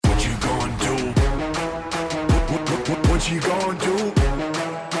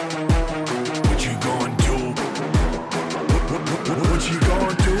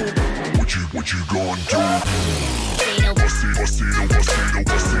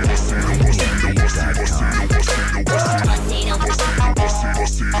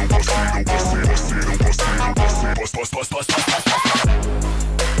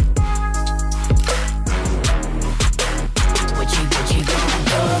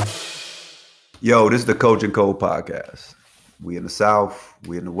Yo, this is the Coach and Cole podcast. We in the South,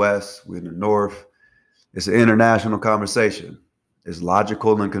 we in the West, we in the North. It's an international conversation. It's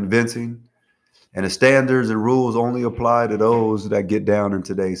logical and convincing, and the standards and rules only apply to those that get down in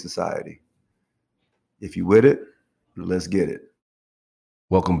today's society. If you with it, let's get it.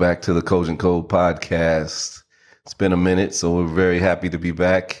 Welcome back to the Coach and Cole podcast. It's been a minute, so we're very happy to be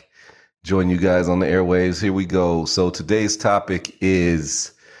back. Join you guys on the airwaves. Here we go. So today's topic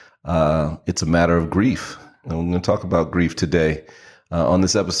is it's a matter of grief. And we're going to talk about grief today. On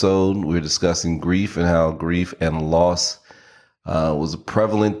this episode, we're discussing grief and how grief and loss was a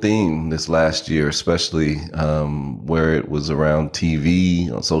prevalent theme this last year, especially where it was around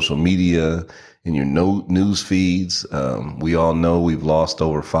TV, on social media, in your news feeds. We all know we've lost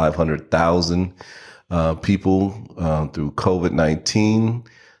over 500,000 people through COVID-19,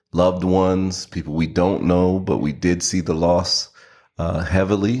 loved ones, people we don't know, but we did see the loss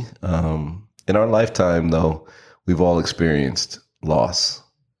heavily. In our lifetime, though, we've all experienced loss.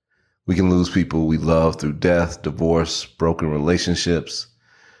 We can lose people we love through death, divorce, broken relationships.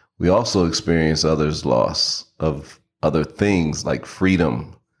 We also experience others' loss of other things like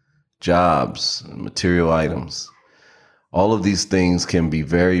freedom, jobs, and material items. All of these things can be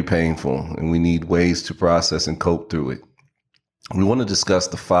very painful, and we need ways to process and cope through it. We want to discuss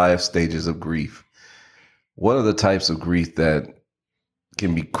the 5 stages of grief. What are the types of grief that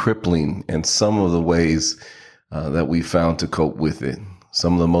can be crippling, and some of the ways that we found to cope with it?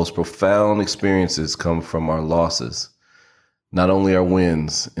 Some of the most profound experiences come from our losses, not only our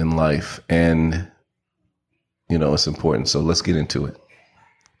wins in life. And, it's important. So let's get into it.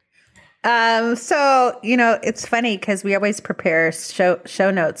 It's funny because we always prepare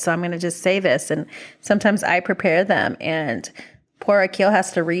show notes. So I'm going to just say this, and sometimes I prepare them, and poor Akil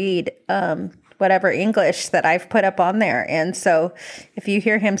has to read whatever English that I've put up on there. And so if you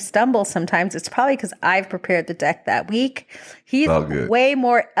hear him stumble sometimes, it's probably because I've prepared the deck that week. He's way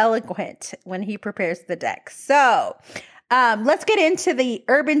more eloquent when he prepares the deck. So let's get into the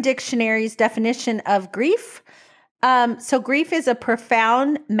Urban Dictionary's definition of grief. So grief is a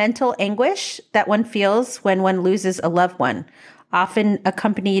profound mental anguish that one feels when one loses a loved one, often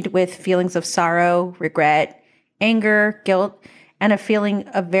accompanied with feelings of sorrow, regret, anger, guilt, and a feeling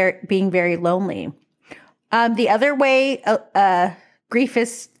of being very lonely. The other way grief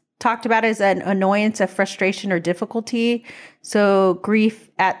is talked about is an annoyance, a frustration, or difficulty. So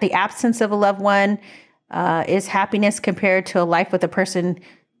grief at the absence of a loved one is happiness compared to a life with a person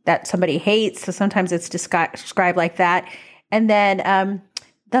that somebody hates. So sometimes it's described like that. And then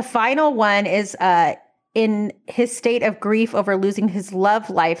the final one is in his state of grief over losing his love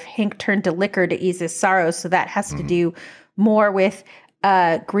life, Hank turned to liquor to ease his sorrows. So that has to do more with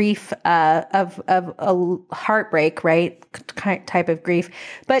grief of a heartbreak, right? Type of grief.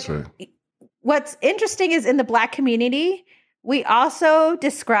 But what's interesting is in the Black community, we also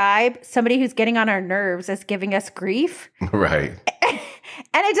describe somebody who's getting on our nerves as giving us grief. Right.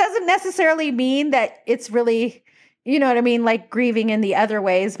 And it doesn't necessarily mean that it's really, like grieving in the other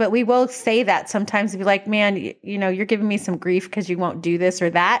ways, but we will say that sometimes, be like, man, you're giving me some grief because you won't do this or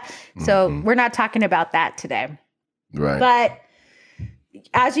that. So we're not talking about that today. Right. But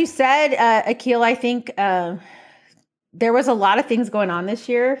as you said, Akil, I think there was a lot of things going on this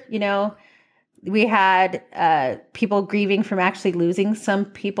year. We had people grieving from actually losing some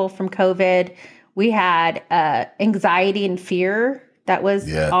people from COVID. We had anxiety and fear that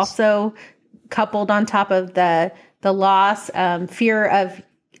was also coupled on top of the loss, fear of,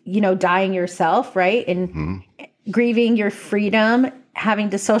 dying yourself, right? And grieving your freedom, having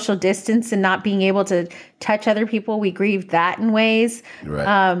to social distance and not being able to touch other people. We grieved that in ways.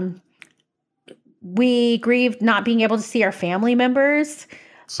 Right. We grieved not being able to see our family members.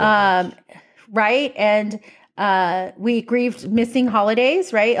 Right. And we grieved missing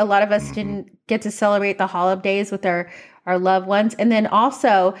holidays, right? A lot of us didn't get to celebrate the holidays with our loved ones. And then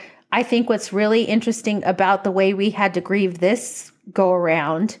also, I think what's really interesting about the way we had to grieve this go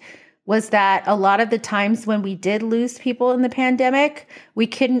around was that a lot of the times when we did lose people in the pandemic, we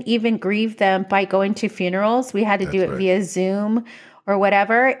couldn't even grieve them by going to funerals. We had to do it via Zoom or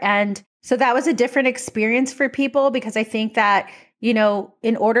whatever. And so that was a different experience for people, because I think that,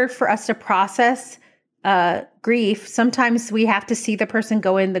 in order for us to process grief, sometimes we have to see the person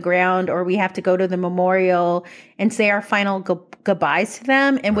go in the ground, or we have to go to the memorial and say our final goodbyes to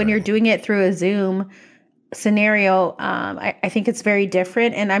them. And when you're doing it through a Zoom scenario, I think it's very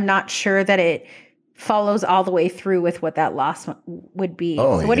different. And I'm not sure that it follows all the way through with what that loss would be.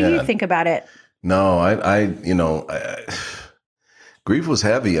 So what do you think about it? No, grief was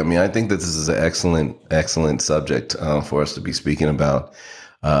heavy. I mean, I think that this is an excellent subject for us to be speaking about.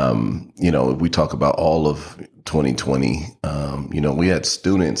 We talk about all of 2020. We had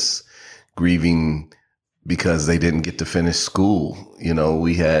students grieving because they didn't get to finish school.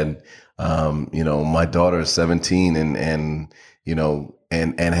 We had, my daughter is 17 and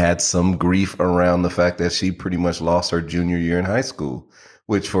had some grief around the fact that she pretty much lost her junior year in high school,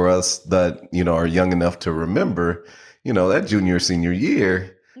 which for us that, are young enough to remember, that junior, senior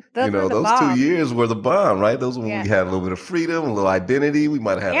year, those bomb. 2 years were the bomb, right? Those were when we had a little bit of freedom, a little identity. We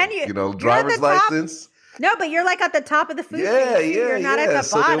might have had, driver's license. No, but you're like at the top of the food chain. You're not at the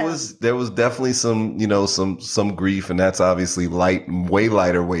bottom. There was definitely some grief, and that's obviously way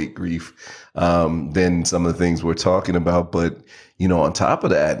lighter weight grief than some of the things we're talking about. But on top of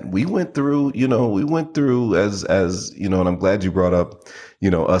that, we went through as and I'm glad you brought up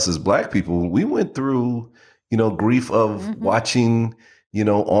us as Black people. We went through grief of watching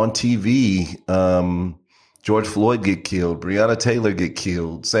on TV. George Floyd get killed, Breonna Taylor get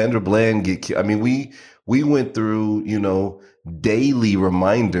killed, Sandra Bland get killed. I mean, we went through, daily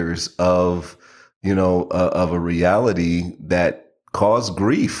reminders of a reality that caused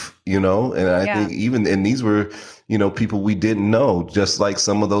grief, and I think and these were, people we didn't know, just like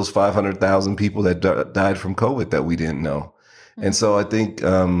some of those 500,000 people that died from COVID that we didn't know. Mm-hmm. And so I think,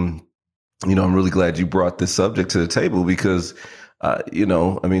 I'm really glad you brought this subject to the table because, there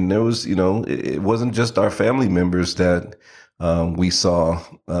was, it wasn't just our family members that we saw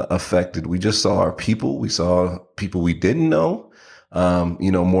affected. We just saw our people. We saw people we didn't know.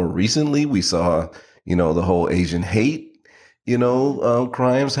 More recently, we saw, the whole Asian hate,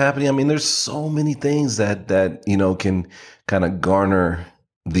 crimes happening. I mean, there's so many things that can kind of garner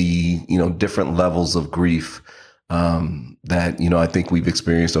the, different levels of grief that, I think we've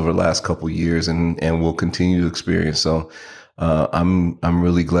experienced over the last couple of years and will continue to experience. So I'm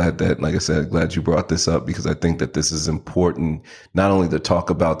really glad that, like I said, glad you brought this up because I think that this is important, not only to talk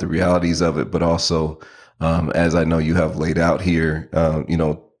about the realities of it, but also, as I know you have laid out here,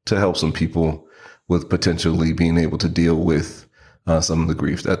 to help some people with potentially being able to deal with some of the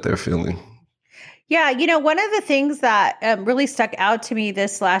grief that they're feeling. Yeah. One of the things that really stuck out to me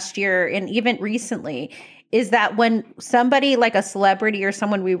this last year and even recently is that when somebody like a celebrity or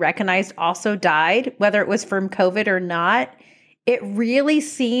someone we recognized also died, whether it was from COVID or not, it really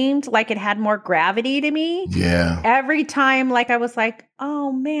seemed like it had more gravity to me. Yeah. Every time, I was like,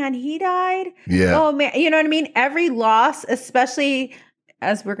 oh man, he died. Yeah. Oh man. You know what I mean? Every loss, especially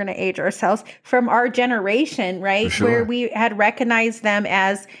as we're going to age ourselves from our generation, right? Sure. Where we had recognized them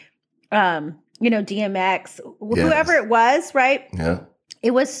as, DMX, whoever it was, right? Yeah.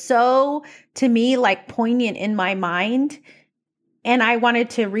 It was so, to me, poignant in my mind. And I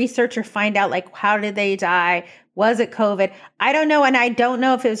wanted to research or find out, how did they die? Was it COVID? I don't know. And I don't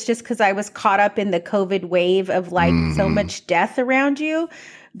know if it was just because I was caught up in the COVID wave of so much death around you.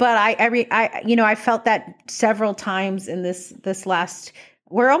 But I felt that several times in this last,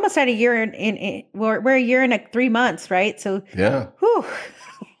 we're almost at a year we're a year and 3 months, right? So yeah,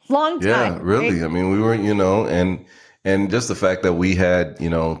 long time. Yeah, really. Right? I mean, we were, and just the fact that we had,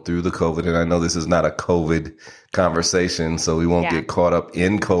 through the COVID, and I know this is not a COVID conversation, so we won't get caught up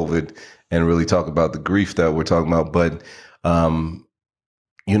in COVID and really talk about the grief that we're talking about. But,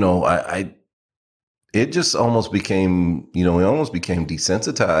 it just almost became, we almost became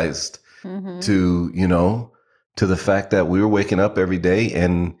desensitized to the fact that we were waking up every day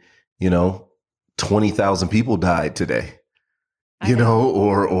and, 20,000 people died today,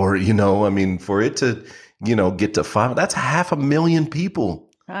 or, I mean, for it to, get to 5, that's 500,000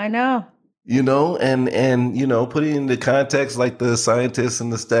 people. I know. And put it into context like the scientists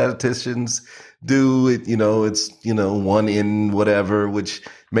and the statisticians do it, it's, 1 in whatever, which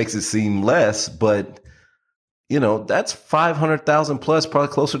makes it seem less, but, that's 500,000 plus, probably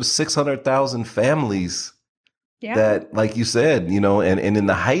closer to 600,000 families that, like you said, and in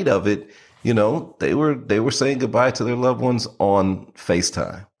the height of it, they were saying goodbye to their loved ones on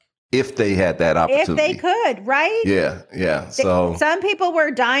FaceTime. If they had that opportunity. If they could, right? Yeah. So some people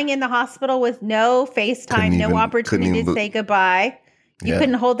were dying in the hospital with no FaceTime, no opportunity to say goodbye. You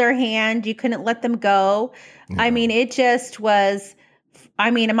couldn't hold their hand. You couldn't let them go. Yeah. I mean, it just was,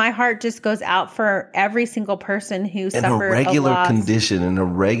 my heart just goes out for every single person who suffered in a regular loss. condition, in a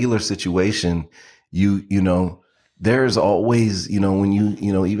regular situation, there's always, when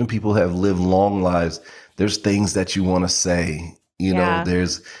even people have lived long lives, there's things that you want to say.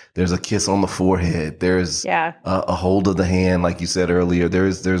 There's a kiss on the forehead. There's a hold of the hand, like you said earlier. There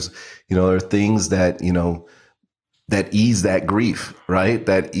are things that, that ease that grief, right?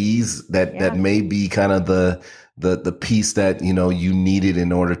 That ease that may be kind of the piece that, you know, you needed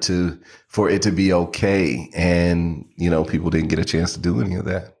in order for it to be okay. And, you know, people didn't get a chance to do any of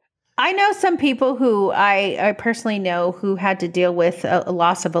that. I know some people who I personally know who had to deal with a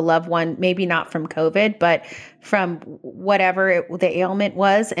loss of a loved one, maybe not from COVID, but from whatever the ailment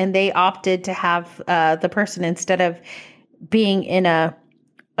was. And they opted to have the person, instead of being in a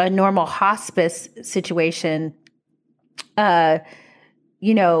normal hospice situation,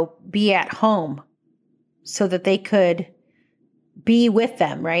 you know, be at home so that they could be with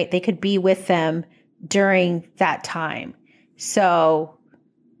them, right? They could be with them during that time. So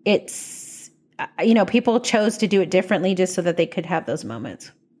it's, you know, people chose to do it differently just so that they could have those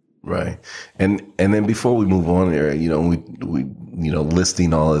moments. Right. And then before we move on there, you know, we you know,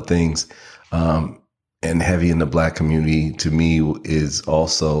 listing all the things, and heavy in the Black community to me is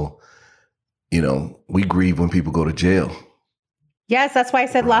also, you know, we grieve when people go to jail. Yes, that's why I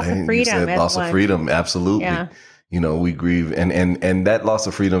said loss of freedom. You said loss of freedom, absolutely. Yeah. You know, we grieve, and that loss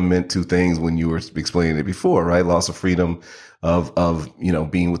of freedom meant two things when you were explaining it before, right? Loss of freedom of you know,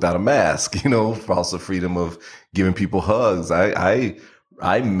 being without a mask, you know, loss of freedom of giving people hugs. I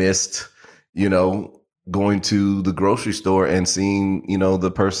missed, you know, going to the grocery store and seeing, you know,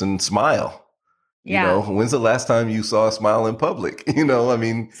 the person smile. Yeah. You know, when's the last time you saw a smile in public? You know, I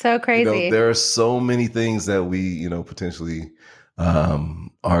mean, so crazy. You know, there are so many things that we, you know, potentially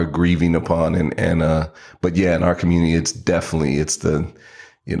are grieving upon, but yeah, in our community, it's the,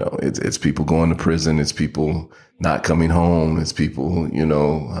 you know, it's people going to prison, it's people not coming home, it's people, you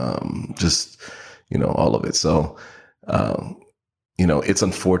know, just, you know, all of it. So, you know, it's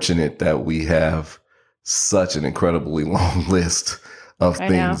unfortunate that we have such an incredibly long list of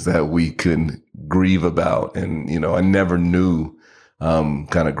things that we could grieve about. And, you know, I never knew,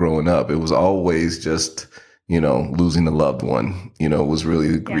 kind of growing up, it was always just, you know, losing a loved one, you know, was really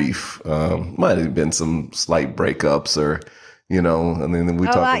the grief. Might have been some slight breakups or, you know, and then we're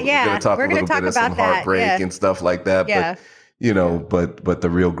going to talk a little bit of some heartbreak and stuff like that. Yeah. But, you know, but the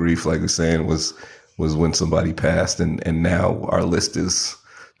real grief, like we're saying, was when somebody passed, and now our list is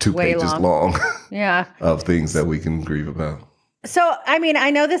 2 pages long yeah. of things that we can grieve about. So, I mean, I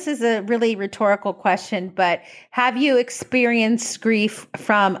know this is a really rhetorical question, but have you experienced grief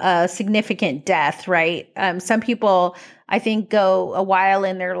from a significant death, right? Some people, I think, go a while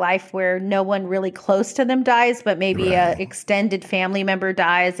in their life where no one really close to them dies, but maybe a extended family member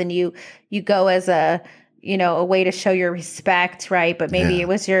dies, and you go as a, you know, a way to show your respect, right? But maybe it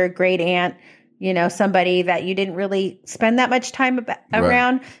was your great aunt, you know, somebody that you didn't really spend that much time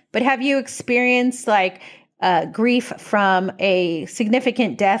around. But have you experienced like grief from a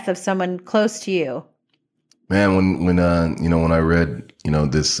significant death of someone close to you? Man, when you know, when I read, you know,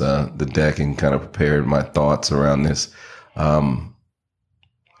 this the deck and kind of prepared my thoughts around this,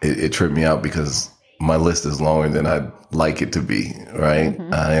 it tripped me out because my list is longer than I'd like it to be. Right?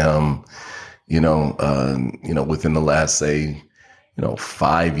 Mm-hmm. I you know, within the last, say, you know,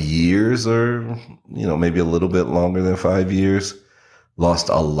 5 years, or, you know, maybe a little bit longer than 5 years, lost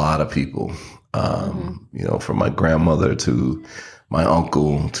a lot of people. You know, from my grandmother to my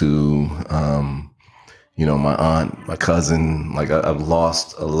uncle to, you know, my aunt, my cousin. Like I've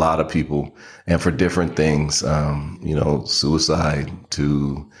lost a lot of people, and for different things, you know, suicide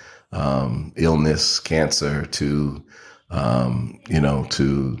to, illness, cancer to, you know,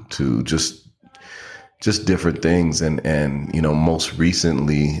 to just different things. And, you know, most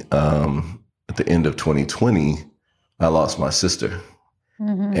recently, at the end of 2020, I lost my sister.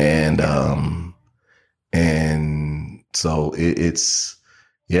 Mm-hmm. And so it's,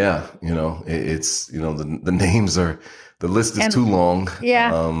 yeah, you know, it's, you know, the names are, the list is too long.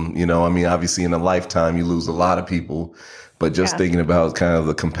 Yeah. You know, I mean, obviously in a lifetime, you lose a lot of people, but just thinking about kind of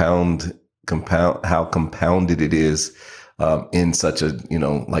the how compounded it is, in such a, you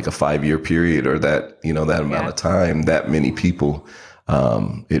know, like a 5-year period, or that, you know, that amount of time, that many people,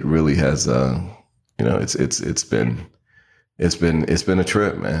 it really has, you know, it's been a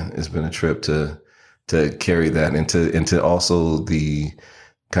trip, man. It's been a trip to carry that into also the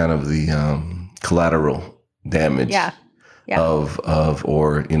kind of the collateral damage of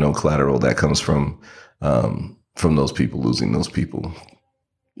or, you know, collateral that comes from those people, losing those people.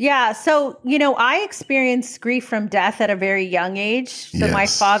 Yeah. So, you know, I experienced grief from death at a very young age. So my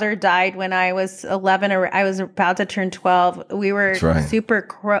father died when I was 11, or I was about to turn 12. We were super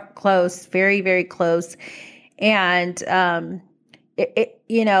close, very, very close. And,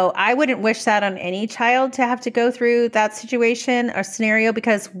 you know, I wouldn't wish that on any child, to have to go through that situation or scenario,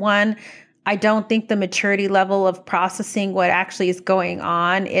 because one, I don't think the maturity level of processing what actually is going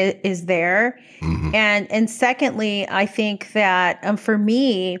on is there. Mm-hmm. And secondly, I think that for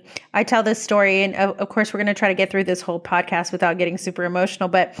me, I tell this story, and of course, we're going to try to get through this whole podcast without getting super emotional.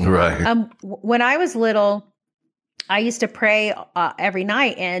 But Right. When I was little, I used to pray every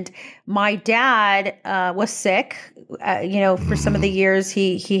night, and my dad was sick. For some of the years,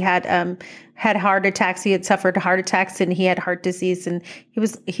 he had heart attacks. He had suffered heart attacks, and he had heart disease, and he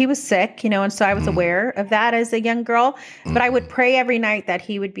was sick. And so I was aware of that as a young girl. But I would pray every night that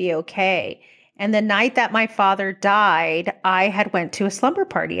he would be okay. And the night that my father died, I had went to a slumber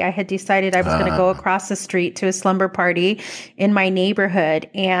party. I had decided I was going to go across the street to a slumber party in my neighborhood,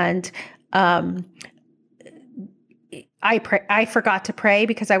 and I forgot to pray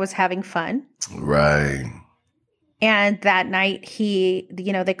because I was having fun. Right. And that night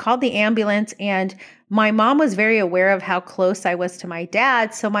they called the ambulance, and my mom was very aware of how close I was to my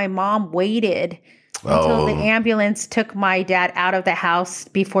dad. So my mom waited until the ambulance took my dad out of the house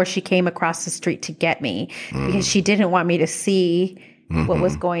before she came across the street to get me, because she didn't want me to see what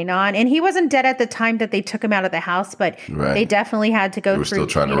was going on. And he wasn't dead at the time that they took him out of the house, but they definitely had to go through. They were still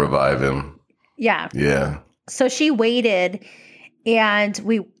trying to revive him. Yeah. Yeah. So she waited,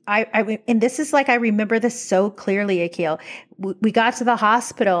 and and this is like, I remember this so clearly, Akil. We got to the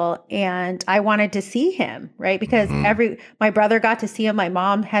hospital, and I wanted to see him, right? Because my brother got to see him, my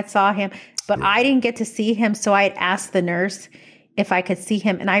mom had saw him, but I didn't get to see him. So I had asked the nurse if I could see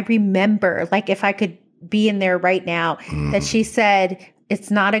him. And I remember, like, if I could be in there right now, that she said,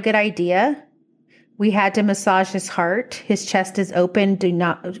 "It's not a good idea. We had to massage his heart. His chest is open.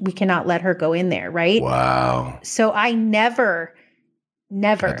 We cannot let her go in there." Right. Wow. So I never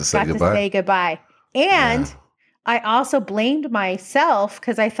got to say goodbye. And I also blamed myself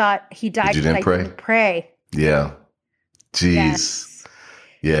because I thought he died because I didn't pray. Yeah. Jeez. Yes.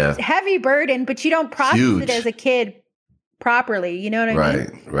 Yeah. Heavy burden, but you don't process it as a kid properly. You know what I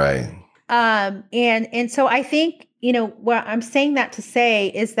mean? Right. And so I think, what I'm saying that to say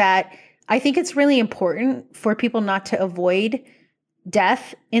is that I think it's really important for people not to avoid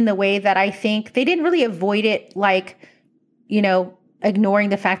death in the way that I think they didn't really avoid it, like, ignoring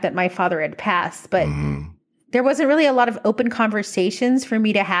the fact that my father had passed, but there wasn't really a lot of open conversations for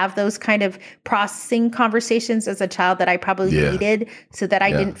me to have those kind of processing conversations as a child that I probably needed, so that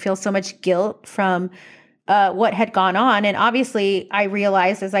I didn't feel so much guilt from what had gone on. And obviously I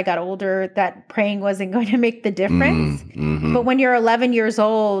realized as I got older that praying wasn't going to make the difference. But when you're 11 years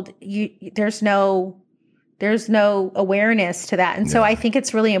old, there's no awareness to that. And so I think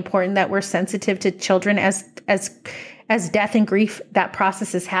it's really important that we're sensitive to children as death and grief, that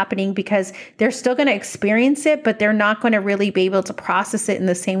process is happening, because they're still going to experience it, but they're not going to really be able to process it in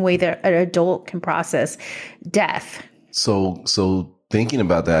the same way that an adult can process death. So thinking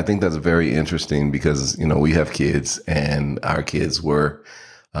about that, I think that's very interesting, because, we have kids, and our kids were,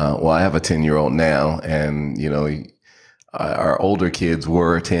 I have a 10-year-old now, and, our older kids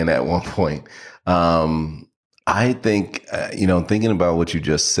were 10 at one point. I think, thinking about what you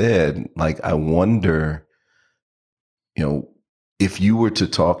just said, like, I wonder, if you were to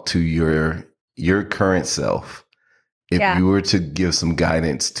talk to your current self, if you were to give some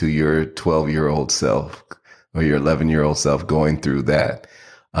guidance to your 12-year-old self or your 11-year-old self going through that,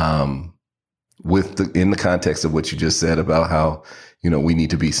 in the context of what you just said about how, we need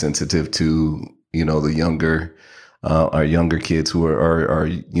to be sensitive to, the younger, our younger kids who are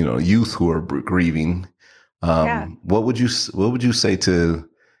youth who are grieving. What would you say to,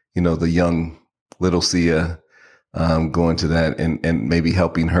 the young little Sia, going to that and maybe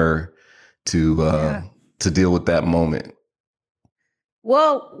helping her to deal with that moment?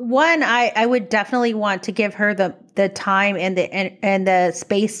 Well, one, I would definitely want to give her the time and the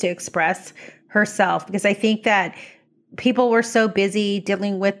space to express herself, because I think that people were so busy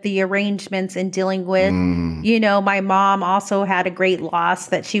dealing with the arrangements and dealing with, my mom also had a great loss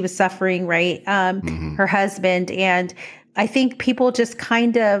that she was suffering, right? Her husband. And I think people just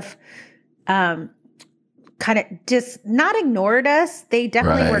kind of just not ignored us. They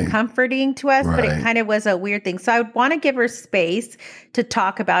definitely were comforting to us, but it kind of was a weird thing. So I would want to give her space to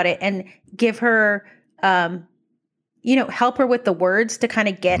talk about it and give her, help her with the words to kind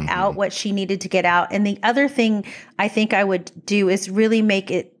of get out what she needed to get out. And the other thing I think I would do is really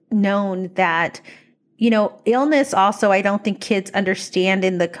make it known that, illness also, I don't think kids understand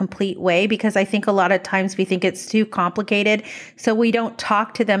in the complete way, because I think a lot of times we think it's too complicated. So we don't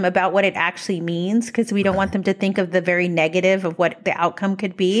talk to them about what it actually means, because we don't want them to think of the very negative of what the outcome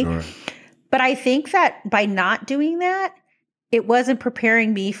could be. Sure. But I think that by not doing that, it wasn't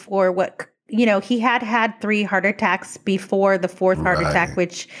preparing me for what he had 3 heart attacks before the 4th heart attack,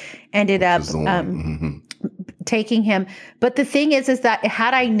 which ended up taking him. But the thing is that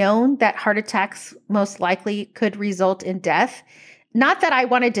had I known that heart attacks most likely could result in death, not that I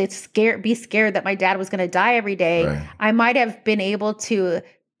wanted to be scared that my dad was going to die every day. Right. I might have been able to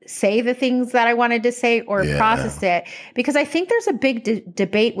say the things that I wanted to say or process it, because I think there's a big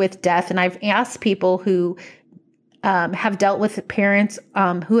debate with death. And I've asked people who have dealt with parents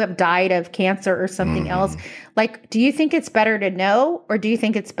who have died of cancer or something else. Like, do you think it's better to know, or do you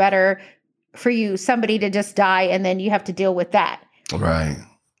think it's better for somebody to just die and then you have to deal with that? Right.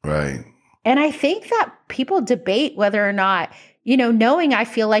 And I think that people debate whether or not, knowing, I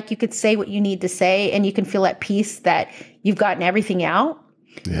feel like you could say what you need to say and you can feel at peace that you've gotten everything out.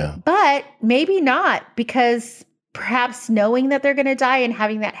 Yeah. But maybe not, because perhaps knowing that they're going to die and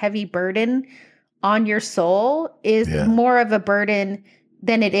having that heavy burden on your soul is more of a burden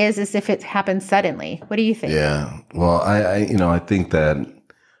than it is as if it happens suddenly. What do you think? Yeah. Well, I think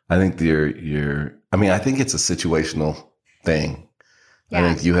I think I think it's a situational thing. Yeah. I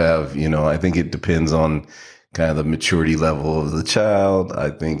think you have, I think it depends on kind of the maturity level of the child.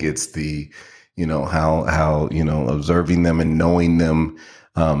 I think it's the, how, observing them and knowing them,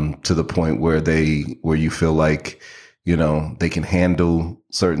 to the point where you feel like, they can handle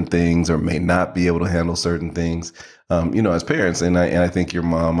certain things or may not be able to handle certain things, as parents. And I think your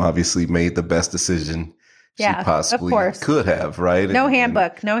mom obviously made the best decision she possibly could have, right? No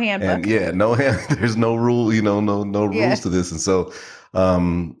handbook. And there's no rule, no rules to this. And so,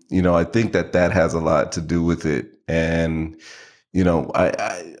 I think that has a lot to do with it. And,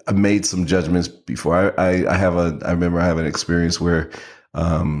 I made some judgments before. I remember I have an experience where,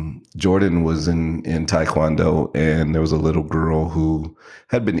 Jordan was in Taekwondo, and there was a little girl who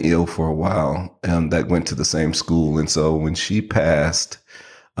had been ill for a while and that went to the same school. And so when she passed,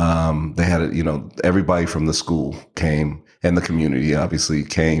 they had, everybody from the school came, and the community obviously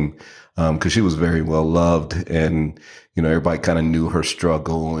came, because she was very well loved, and, everybody kind of knew her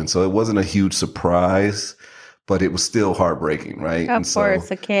struggle. And so it wasn't a huge surprise, but it was still heartbeaking, right? Of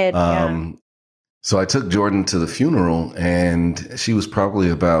course, a kid. So I took Jordan to the funeral, and she was probably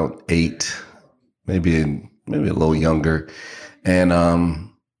about 8, maybe a little younger. And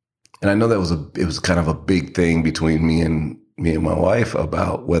I know it was kind of a big thing between me and my wife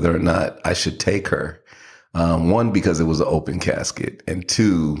about whether or not I should take her. One, because it was an open casket, and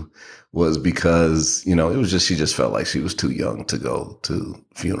 2 was because, it was just, she just felt like she was too young to go to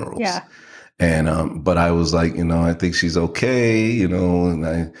funerals. Yeah. And, but I was like, I think she's okay,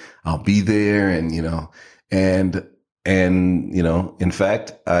 and I'll be there, and, in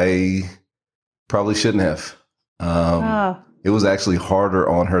fact, I probably shouldn't have. It was actually harder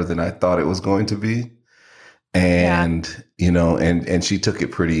on her than I thought it was going to be. And, and she took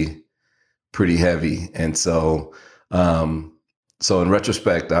it pretty heavy. And so, so in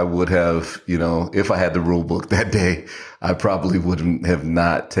retrospect, I would have, if I had the rule book that day, I probably wouldn't have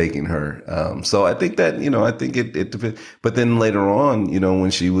not taken her. So I think that, I think it depends. But then later on,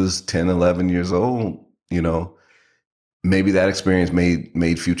 when she was 10, 11 years old, maybe that experience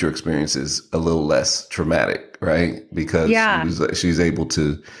made future experiences a little less traumatic, right? Because she's able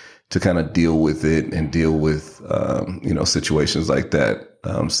to kind of deal with it and deal with, situations like that,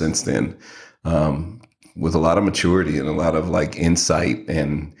 since then, with a lot of maturity and a lot of like insight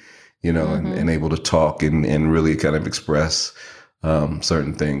and, and able to talk and really kind of express,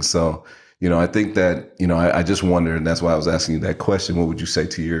 certain things. So, I think that, I just wondered, and that's why I was asking you that question. What would you say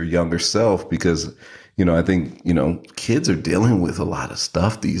to your younger self? Because, I think, kids are dealing with a lot of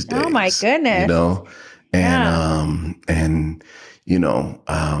stuff these days. Oh my goodness. And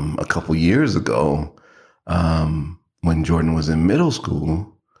a couple years ago, when Jordan was in middle school,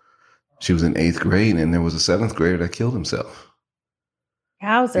 she was in 8th grade, and there was a 7th grader that killed himself.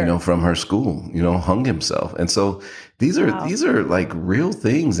 Howser. From her school, hung himself. And so these are like real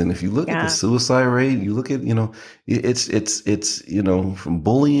things. And if you look at the suicide rate, you look at, it's from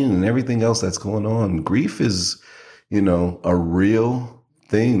bullying and everything else that's going on. Grief is, a real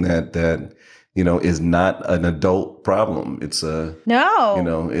thing that is not an adult problem. It's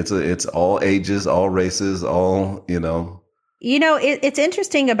it's all ages, all races, all, it's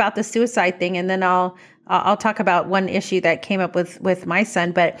interesting about the suicide thing, and then I'll talk about one issue that came up with my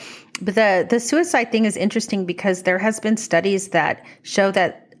son. But the suicide thing is interesting because there has been studies that show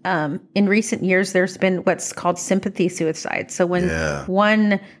that in recent years there's been what's called sympathy suicide. So when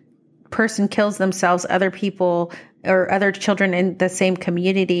one person kills themselves, other people or other children in the same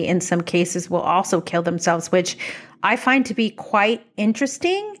community in some cases will also kill themselves, which I find to be quite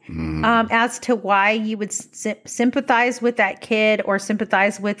interesting as to why you would sympathize with that kid or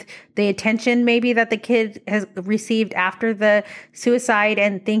sympathize with the attention maybe that the kid has received after the suicide,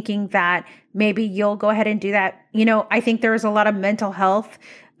 and thinking that maybe you'll go ahead and do that. I think there's a lot of mental health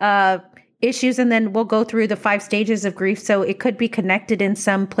issues, and then we'll go through the 5 stages of grief. So it could be connected in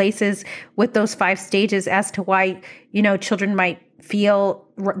some places with those 5 stages as to why, children might feel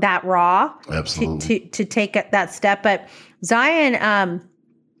that raw. Absolutely. to take that step. But Zion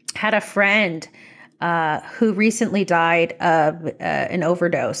had a friend who recently died of an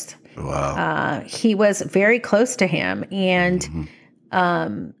overdose. Wow. He was very close to him, and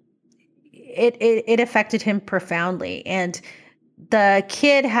it affected him profoundly. And the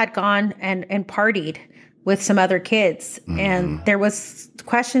kid had gone and partied with some other kids, and there was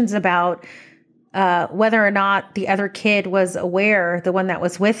questions about whether or not the other kid was aware, the one that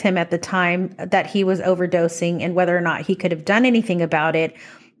was with him at the time, that he was overdosing, and whether or not he could have done anything about it,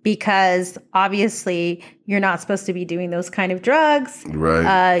 because obviously you're not supposed to be doing those kind of drugs.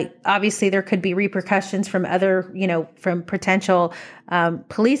 Right. Obviously there could be repercussions from other, from potential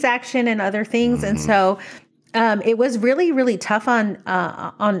police action and other things. And so it was really, really tough on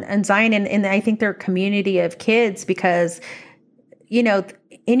Zion and I think their community of kids, because,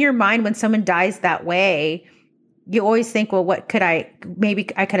 in your mind, when someone dies that way, you always think, well, maybe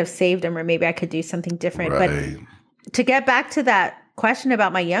I could have saved them, or maybe I could do something different. Right. But to get back to that question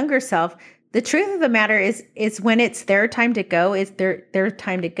about my younger self, the truth of the matter is when it's their time to go, it's their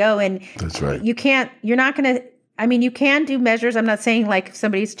time to go. And that's right. You can do measures. I'm not saying like if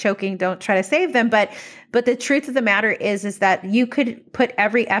somebody's choking, don't try to save them. But the truth of the matter is that you could put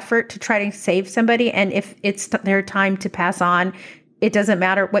every effort to try to save somebody. And if it's their time to pass on, it doesn't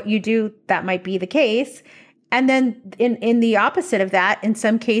matter what you do, that might be the case. And then in the opposite of that, in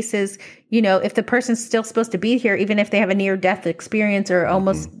some cases, if the person's still supposed to be here, even if they have a near-death experience or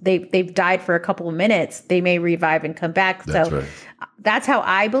almost they've died for a couple of minutes, they may revive and come back. That's right. That's how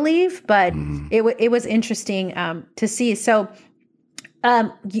I believe, but it was interesting to see. So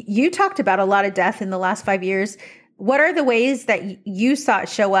you talked about a lot of death in the last 5 years. What are the ways that you saw it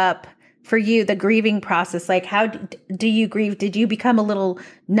show up for you, the grieving process? Like, how do you grieve? Did you become a little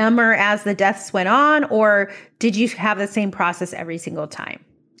number as the deaths went on, or did you have the same process every single time?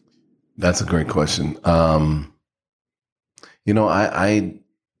 That's a great question. I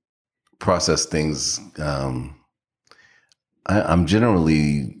process things. I'm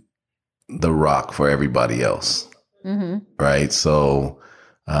generally the rock for everybody else. Right. So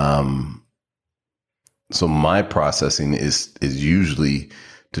my processing is usually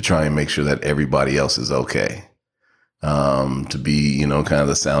to try and make sure that everybody else is okay. To be, kind of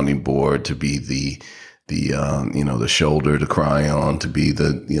the sounding board, to be the shoulder to cry on, to be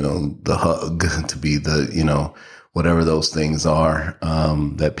the hug, to be the, whatever those things are,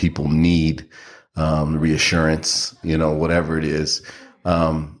 that people need, reassurance, whatever it is.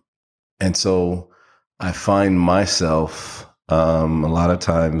 And so I find myself, a lot of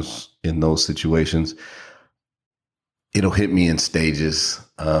times in those situations, it'll hit me in stages.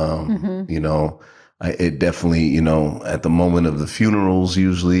 It definitely, at the moment of the funerals,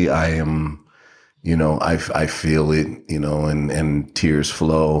 usually I am, I feel it, and tears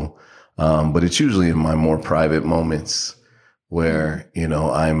flow. But it's usually in my more private moments where,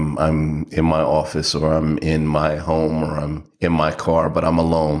 I'm in my office, or I'm in my home, or I'm in my car, but I'm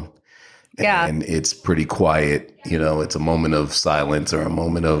alone. Yeah. And it's pretty quiet. It's a moment of silence, or a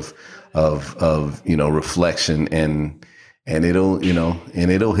moment of reflection, and it'll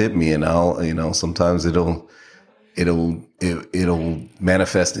hit me, and I'll, sometimes it'll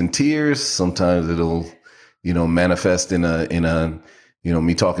manifest in tears. Sometimes it'll, manifest in a,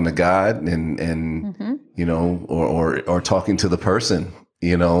 me talking to God and or talking to the person,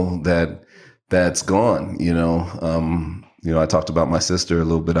 that's gone, I talked about my sister a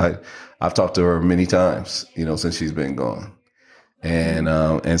little bit. I've talked to her many times, since she's been gone.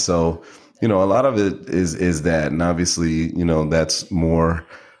 And so, a lot of it is that, and obviously, that's more,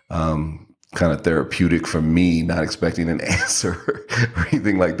 kind of therapeutic for me, not expecting an answer or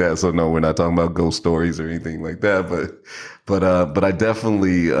anything like that. So no, we're not talking about ghost stories or anything like that, but I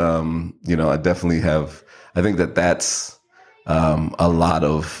definitely, I definitely have, I think that's, a lot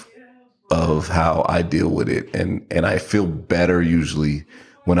of how I deal with it. And I feel better usually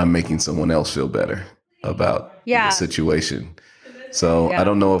when I'm making someone else feel better about the situation. So I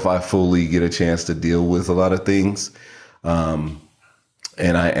don't know if I fully get a chance to deal with a lot of things.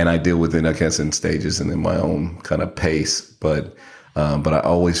 And I deal with it, I guess, in stages and in my own kind of pace. But I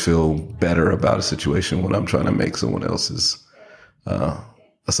always feel better about a situation when I'm trying to make someone else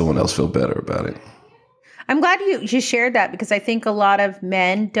feel better about it. I'm glad you shared that, because I think a lot of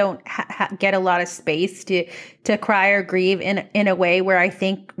men don't get a lot of space to cry or grieve in a way where I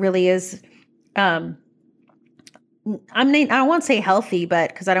think really is, I won't say healthy,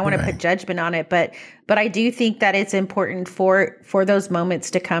 but because I don't want to put judgment on it, but I do think that it's important for those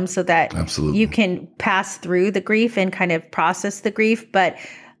moments to come so that you can pass through the grief and kind of process the grief. But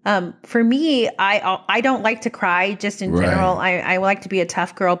for me, I don't like to cry just in general. I like to be a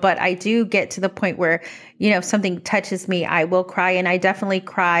tough girl, but I do get to the point where, if something touches me, I will cry, and I definitely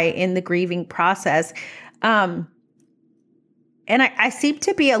cry in the grieving process. And I seem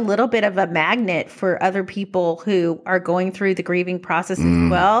to be a little bit of a magnet for other people who are going through the grieving process as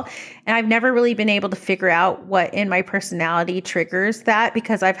well. And I've never really been able to figure out what in my personality triggers that,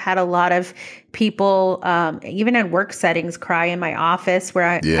 because I've had a lot of people, even in work settings, cry in my office where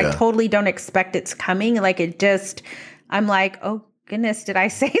I totally don't expect it's coming. Like I'm like, oh goodness, did I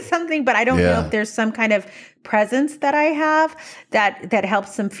say something? But I don't know if there's some kind of presence that I have that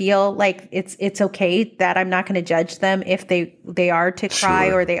helps them feel like it's okay, that I'm not going to judge them if they are to cry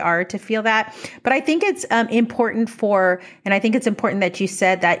or they are to feel that. But I think it's important and I think it's important that you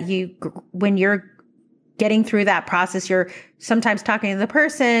said that when you're getting through that process, you're sometimes talking to the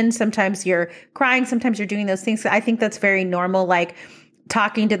person, sometimes you're crying, sometimes you're doing those things. I think that's very normal. Like,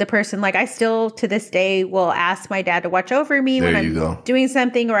 talking to the person, like I still to this day will ask my dad to watch over me when I'm doing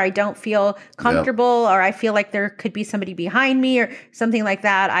something, or I don't feel comfortable, or I feel like there could be somebody behind me or something like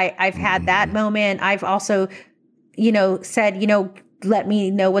that. I've had that moment. I've also, said, let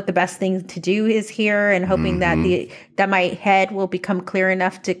me know what the best thing to do is here, and hoping that my head will become clear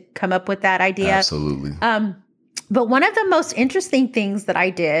enough to come up with that idea. Absolutely. But one of the most interesting things that I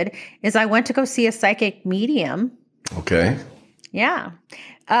did is I went to go see a psychic medium. Okay. Yeah.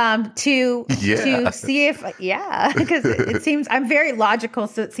 To see if, because it seems I'm very logical.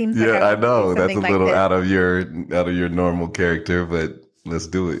 So it seems like I know that's a little like out of your normal character, but let's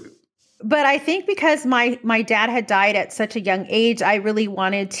do it. But I think because my dad had died at such a young age, I really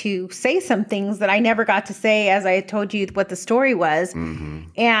wanted to say some things that I never got to say, as I had told you what the story was.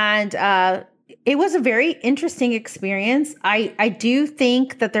 And, it was a very interesting experience. I do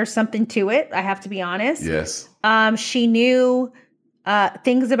think that there's something to it. I have to be honest. Yes. She knew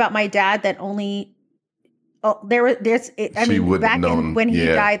things about my dad that only when he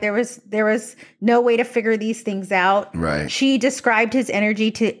died, there was no way to figure these things out. Right. She described his energy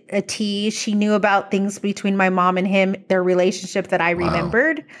to a T. She knew about things between my mom and him, their relationship, that I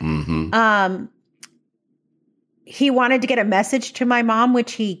remembered. He wanted to get a message to my mom,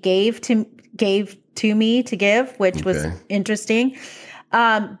 which he gave to me to give, which was interesting.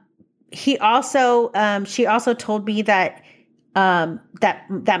 She also told me that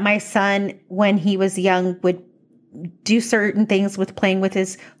my son, when he was young, would do certain things with playing with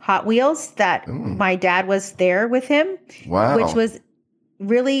his Hot Wheels, that my dad was there with him. Wow. Which was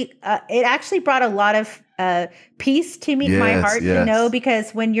really, it actually brought a lot of peace to me, my heart, to know,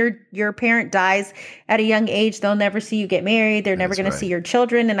 because when your parent dies at a young age, they'll never see you get married. They're never going to see your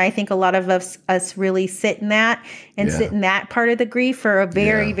children. And I think a lot of us really sit in that sit in that part of the grief for a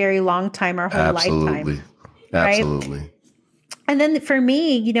very, very long time, our whole lifetime. Absolutely. Right? And then for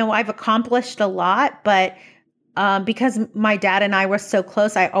me, I've accomplished a lot, but because my dad and I were so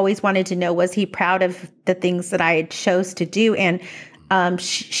close, I always wanted to know, was he proud of the things that I chose to do? And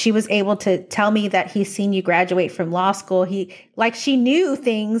she was able to tell me that he's seen you graduate from law school. She knew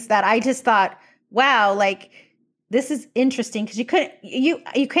things that I just thought, wow, like, this is interesting, because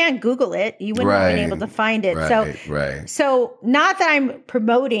you can't Google it. You wouldn't have been able to find it. So not that I'm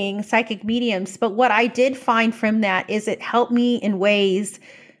promoting psychic mediums, but what I did find from that is it helped me in ways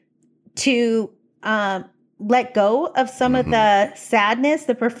to let go of some of the sadness,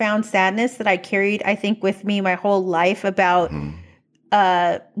 the profound sadness that I carried, I think, with me my whole life about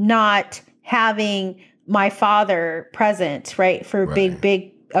not having my father present, for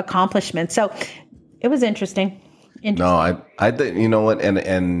big accomplishments. So it was interesting. No, I think, you know what,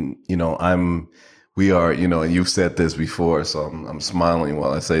 and we are, and you've said this before, so I'm smiling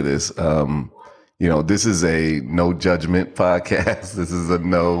while I say this. This is a no judgment podcast. This is a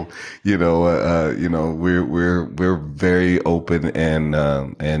no, we're very open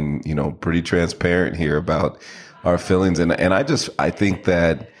and pretty transparent here about our feelings. And I think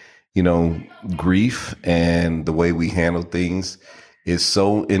that, grief and the way we handle things is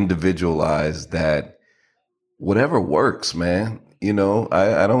so individualized that whatever works, man.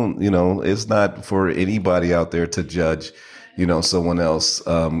 I don't, it's not for anybody out there to judge, someone else,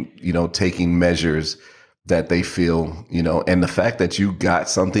 taking measures that they feel, and the fact that you got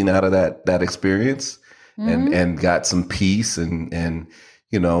something out of that experience and got some peace and,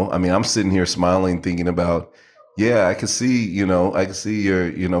 You know, I mean, I'm sitting here smiling, thinking about, yeah, I can see, I can see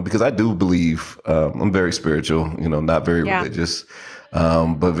your, because I do believe, I'm very spiritual, not very Yeah. religious,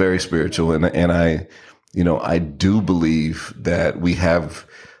 but very spiritual. And I, I do believe that we have,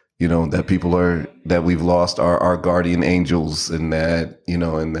 that that we've lost our guardian angels, and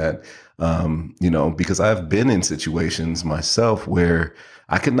because I've been in situations myself where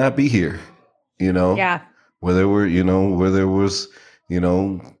I could not be here, Yeah. where there was,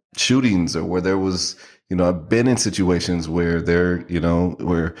 shootings, or where there was, I've been in situations where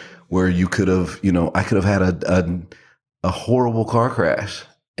where you could have, I could have had a horrible car crash,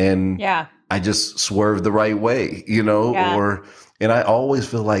 and Yeah. I just swerved the right way, Yeah. and I always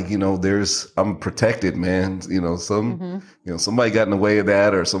feel like, I'm protected, man. Somebody got in the way of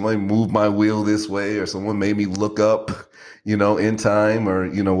that, or somebody moved my wheel this way, or someone made me look up, in time, or,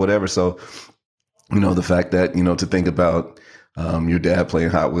 whatever. So, the fact that, to think about, your dad playing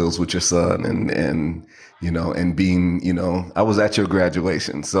Hot Wheels with your son, and being, I was at your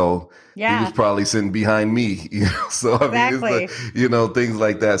graduation, so he was Yeah. probably sitting behind me, so I mean, Exactly. it's things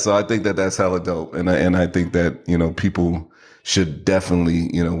like that. So I think that that's hella dope. And I think that, people should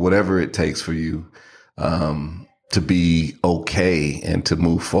definitely, whatever it takes for you, to be okay and to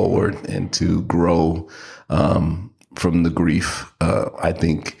move forward and to grow, from the grief. I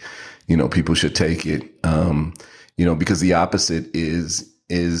think, people should take it, because the opposite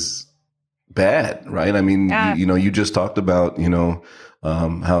is bad, right? I mean, Yeah. you just talked about,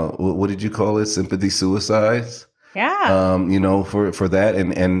 how, what did you call it? Sympathy suicides, Yeah. for that.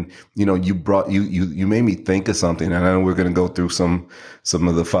 And, you brought, you made me think of something, and I know we're going to go through some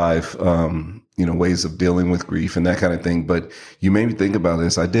of the 5, ways of dealing with grief and that kind of thing. But you made me think about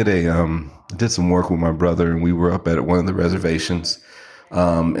this. I did did some work with my brother, and we were up at one of the reservations,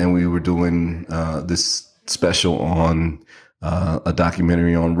 and we were doing, this special on, a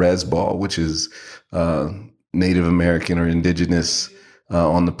documentary on Res Ball, which is, Native American or indigenous,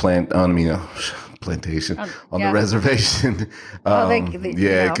 on the plantation, on yeah. the reservation.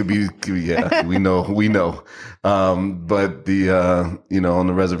 It could be, yeah, we know. But the, on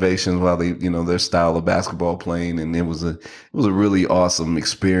the reservations, while they, their style of basketball playing, and it was a really awesome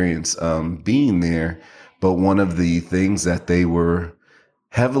experience, being there. But one of the things that they were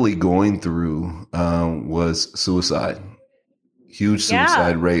heavily going through, was suicide. Huge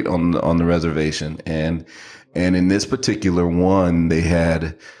suicide rate on the reservation. And in this particular one, they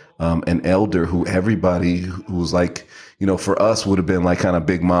had, an elder who everybody who was like, for us would have been like kind of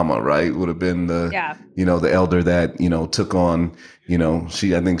Big Mama, right? Would have been the, the elder that, took on,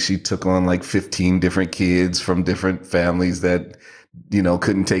 I think she took on like 15 different kids from different families that,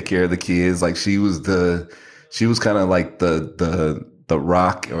 couldn't take care of the kids. Like she was kind of like the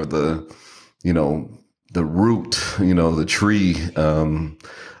rock, or the, the root, the tree,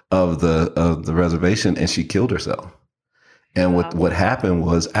 of the reservation, and she killed herself. And what happened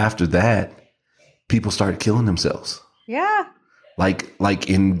was, after that, people started killing themselves. Yeah. Like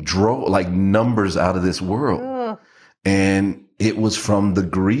in like numbers out of this world. Ugh. And it was from the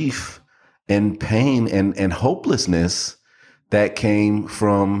grief and pain and hopelessness that came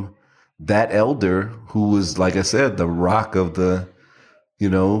from that elder, who was, like I said, the rock of the,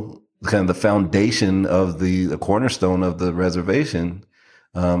 kind of the foundation of the cornerstone of the reservation.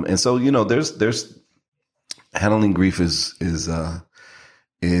 And so, there's handling grief is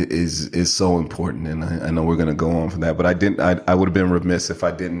so important. And I know we're going to go on from that, but I would have been remiss if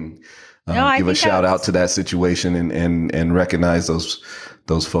I didn't give a shout out to that situation, and recognize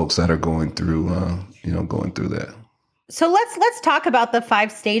those folks that are going through that. So let's talk about the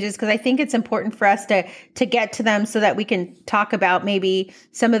 5 stages, because I think it's important for us to get to them so that we can talk about maybe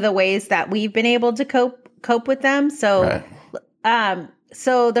some of the ways that we've been able to cope with them. So, Right.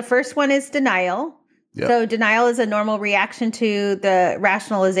 So the first one is denial. Yep. So denial is a normal reaction to the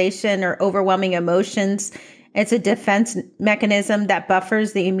rationalization or overwhelming emotions. It's a defense mechanism that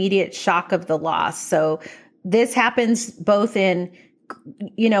buffers the immediate shock of the loss. So this happens both in,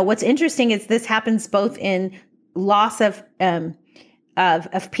 what's interesting is this happens both in loss of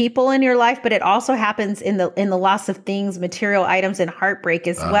people in your life, but it also happens in the loss of things, material items, and heartbreak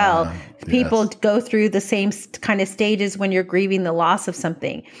as well. People go through the same kind of stages when you're grieving the loss of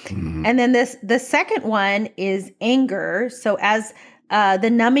something. Mm-hmm. And then the second one is anger. So as the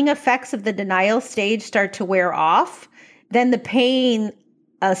numbing effects of the denial stage start to wear off, then the pain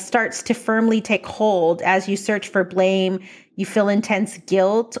starts to firmly take hold. As you search for blame, you feel intense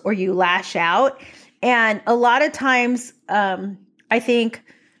guilt, or you lash out. And a lot of times, I think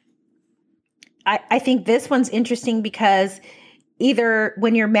this one's interesting because either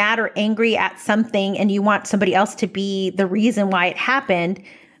when you're mad or angry at something and you want somebody else to be the reason why it happened,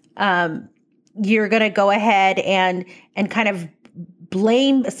 you're going to go ahead and kind of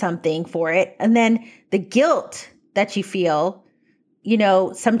blame something for it. And then the guilt that you feel,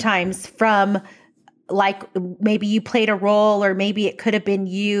 sometimes from like maybe you played a role, or maybe it could have been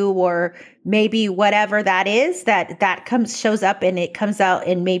you, or maybe whatever that is, that shows up and it comes out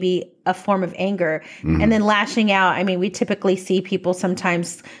in maybe a form of anger. And then lashing out. I mean, we typically see people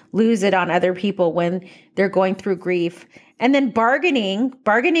sometimes lose it on other people when they're going through grief. And then bargaining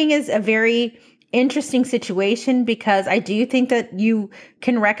is a very interesting situation, because I do think that you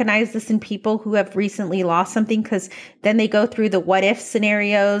can recognize this in people who have recently lost something, because then they go through the what if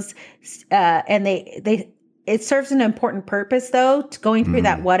scenarios, and it serves an important purpose, though, to going through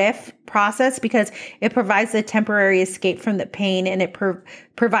that what if process, because it provides a temporary escape from the pain, and it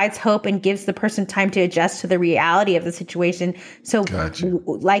provides hope and gives the person time to adjust to the reality of the situation. So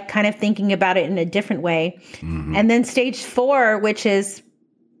like kind of thinking about it in a different way. And then stage 4, which is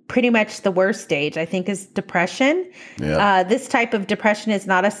pretty much the worst stage, I think, is depression. This type of depression is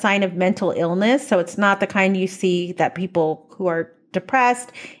not a sign of mental illness. So it's not the kind you see that people who are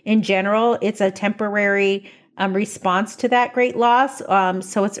depressed in general. It's a temporary response to that great loss.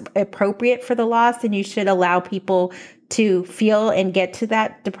 So it's appropriate for the loss, and you should allow people to feel and get to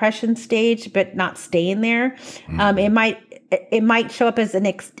that depression stage, but not stay in there. It might show up as an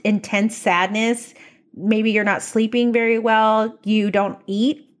intense sadness. Maybe you're not sleeping very well. You don't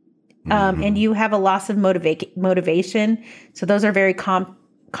eat. And you have a loss of motivation. So those are very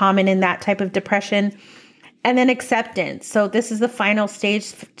common in that type of depression. And then acceptance. So this is the final stage,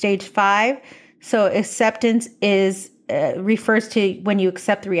 stage 5. So acceptance refers to when you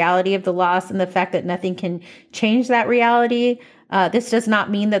accept the reality of the loss and the fact that nothing can change that reality. This does not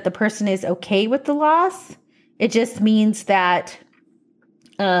mean that the person is okay with the loss. It just means that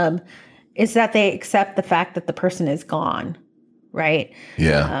they accept the fact that the person is gone. Right.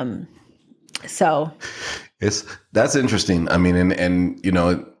 Yeah. So that's interesting. I mean, and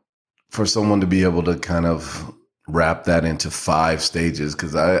for someone to be able to kind of wrap that into 5 stages,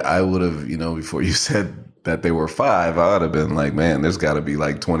 because I would have, before you said that there were 5, I would have been like, man, there's got to be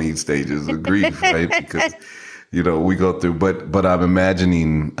like 20 stages of grief, right? Because we go through, but I'm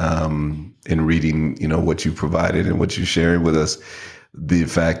imagining in reading, what you provided and what you're sharing with us, the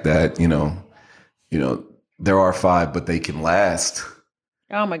fact that there are 5, but they can last.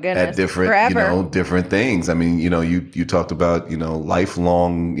 Oh my goodness! At different, forever. Different things. I mean, you talked about,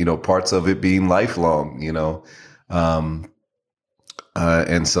 lifelong, parts of it being lifelong,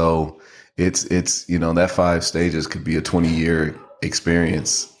 and so it's that 5 stages could be a 20-year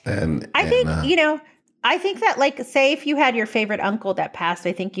experience. And I think I think that, like, say if you had your favorite uncle that passed,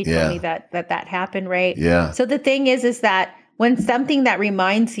 I think you told me that happened, right? Yeah. So the thing is that when something that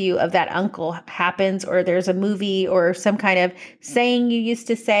reminds you of that uncle happens, or there's a movie or some kind of saying you used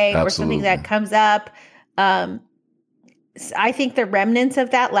to say, or something that comes up, I think the remnants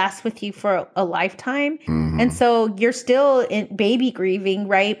of that last with you for a lifetime. And so you're still in baby grieving,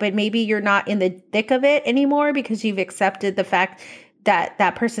 right? But maybe you're not in the thick of it anymore because you've accepted the fact that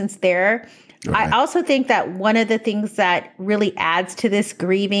that person's there. Right. I also think that one of the things that really adds to this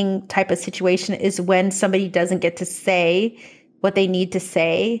grieving type of situation is when somebody doesn't get to say what they need to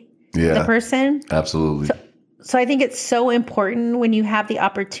say to the person. Absolutely. So I think it's so important when you have the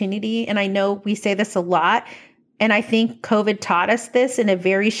opportunity, and I know we say this a lot, and I think COVID taught us this in a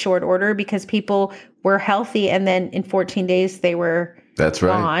very short order, because people were healthy and then in 14 days they were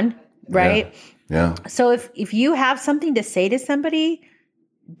gone, right? Yeah. So if you have something to say to somebody,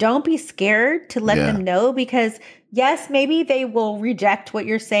 don't be scared to let them know, because yes, maybe they will reject what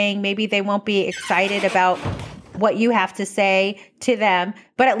you're saying. Maybe they won't be excited about what you have to say to them,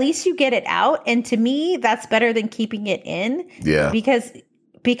 but at least you get it out. And to me, that's better than keeping it in. Yeah.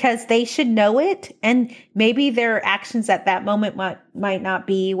 Because they should know it. And maybe their actions at that moment might not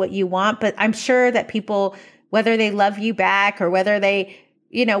be what you want, but I'm sure that people, whether they love you back or whether they,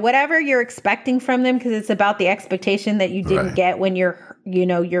 whatever you're expecting from them, because it's about the expectation that you didn't get when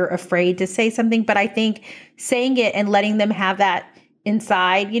you're afraid to say something. But I think saying it and letting them have that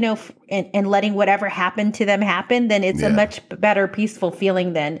inside, and letting whatever happened to them happen, then it's a much better, peaceful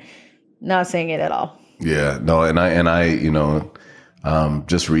feeling than not saying it at all. Yeah, no. And I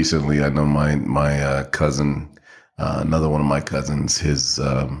just recently, I know my cousin, another one of my cousins, his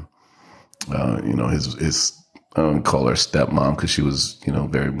I don't call her stepmom, because she was,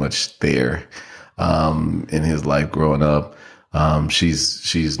 very much there in his life growing up.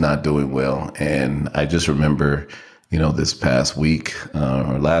 She's not doing well. And I just remember, this past week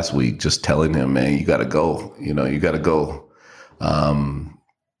or last week, just telling him, man, you got to go, you got to go.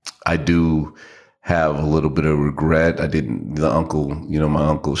 I do have a little bit of regret. My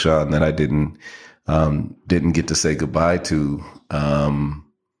uncle Sean, that I didn't get to say goodbye to,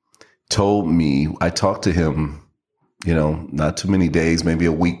 told me, I talked to him, not too many days, maybe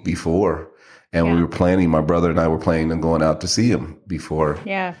a week before. And we were planning, my brother and I were planning on going out to see him before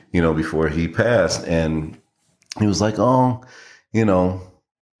he passed. And he was like, oh,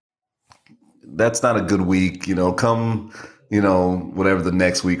 that's not a good week, come, whatever the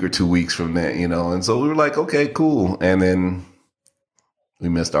next week or 2 weeks from there, And so we were like, okay, cool. And then we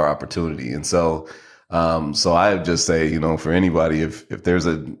missed our opportunity. And so I would just say, for anybody, if there's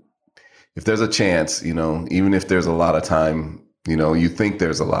a chance, even if there's a lot of time, you think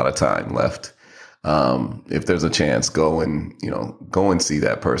there's a lot of time left. If there's a chance, go and see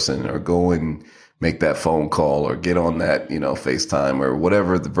that person, or go and make that phone call, or get on that, FaceTime or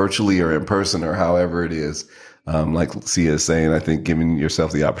whatever, virtually or in person, or however it is. Like Sia is saying, I think giving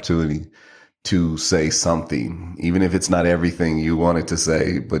yourself the opportunity to say something, even if it's not everything you wanted to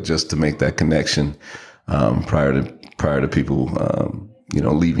say, but just to make that connection, prior to people,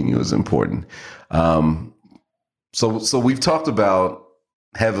 leaving you, is important. So we've talked about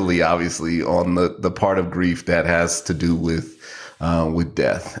heavily, obviously, on the part of grief that has to do with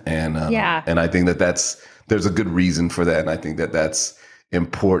death, and I think there's a good reason for that, and I think that's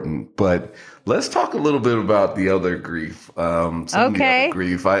important. But let's talk a little bit about the other grief. Some of the other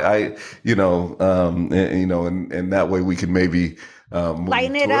grief, and that way we can maybe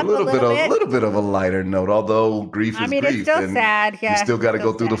lighten it up a little bit of a lighter note. Although grief is grief, it's still sad. Yeah, you still got to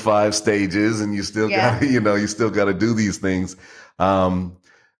go through the 5 stages, and you still got you still got to do these things.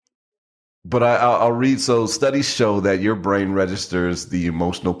 But I'll read. So studies show that your brain registers the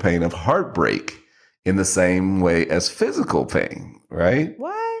emotional pain of heartbreak in the same way as physical pain, right?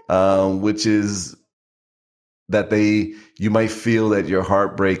 What? Which is that you might feel that your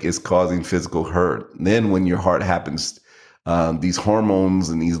heartbreak is causing physical hurt. Then when your heart happens, these hormones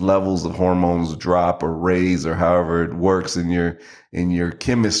and these levels of hormones drop or raise, or however it works in your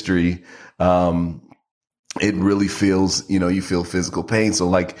chemistry. It really feels, you feel physical pain. So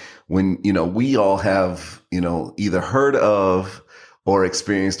like when, we all have, either heard of or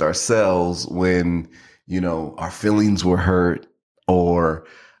experienced ourselves when, our feelings were hurt, or,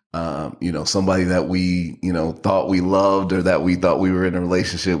 somebody that we, thought we loved, or that we thought we were in a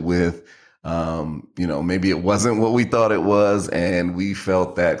relationship with, maybe it wasn't what we thought it was, and we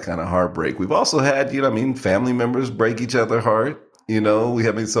felt that kind of heartbreak. We've also had, family members break each other's heart.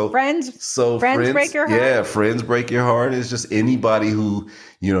 Friends break your heart. Yeah, friends break your heart. It's just anybody who,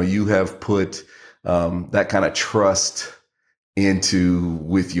 you have put that kind of trust into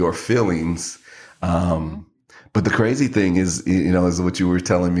with your feelings. But the crazy thing is, is what you were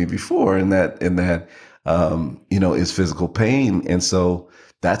telling me before, and that is physical pain. And so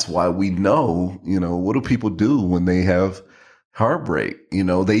that's why we know, what do people do when they have heartbreak? They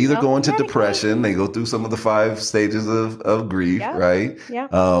either go into depression, they go through some of the 5 stages of grief, right? Yeah.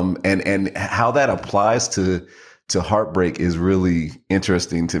 And how that applies to heartbreak is really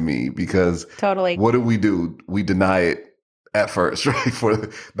interesting to me, because totally, what do? We deny it at first,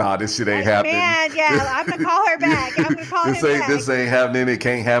 right? This shit ain't happening. Man, I'm gonna call her back. This ain't happening. It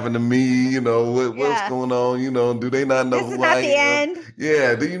can't happen to me. What's going on? Do they not know who I am? The end.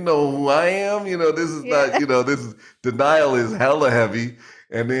 Yeah. Do you know who I am? This is not. This is denial is hella heavy.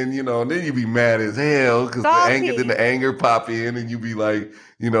 And then, then you be mad as hell because the anger pop in, and you be like,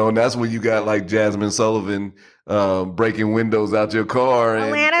 and that's when you got like Jasmine Sullivan breaking windows out your car,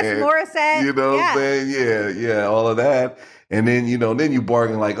 Alanis Morissette, yeah, all of that. And then, then you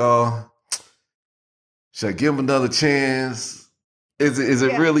bargain like, oh, should I give him another chance? Is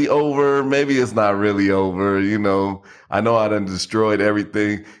it really over? Maybe it's not really over. I know I done destroyed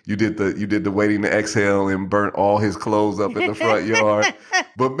everything. You did the waiting to exhale and burnt all his clothes up in the front yard.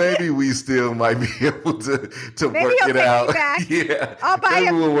 But maybe we still might be able to work it out. Yeah, I'll buy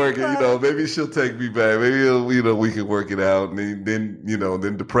him. We'll work it. Maybe she'll take me back. Maybe we can work it out. And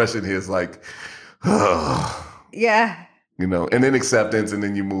then depression hits like, yeah. And then acceptance, and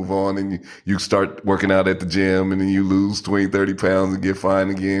then you move on, and you start working out at the gym, and then you lose 20, 30 pounds and get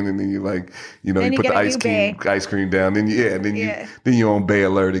fine again. And then you like, you put the ice cream down, and then you're on Bay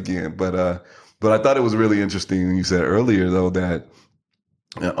Alert again. But I thought it was really interesting when you said earlier, though, that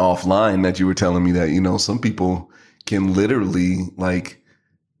offline, that you were telling me that, some people can literally like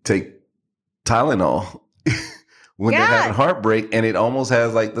take Tylenol when they're having heartbreak, and it almost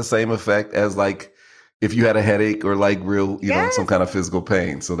has like the same effect as like if you had a headache or like real, Yes. some kind of physical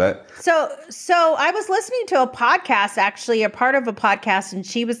pain. So I was listening to a podcast, actually, a part of a podcast, and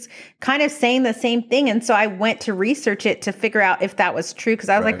she was kind of saying the same thing. And so I went to research it to figure out if that was true, because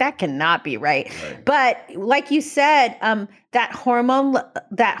I was like, that cannot be right. But like you said, that hormone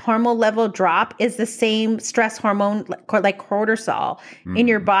level drop is the same stress hormone, like cortisol in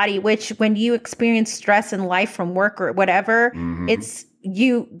your body, which when you experience stress in life from work or whatever,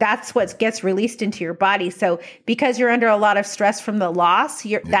 that's what gets released into your body. So because you're under a lot of stress from the loss,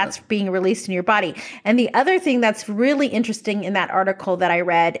 that's being released in your body. And the other thing that's really interesting in that article that I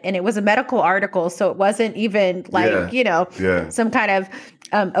read, and it was a medical article, so it wasn't even like, some kind of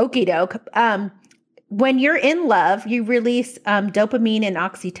okie doke. When you're in love, you release dopamine and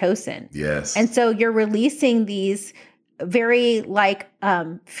oxytocin. Yes. And so you're releasing these very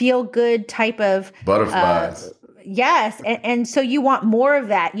feel good type of butterflies. Yes. And so you want more of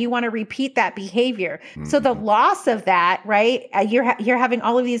that. You want to repeat that behavior. So the loss of that, right? You're having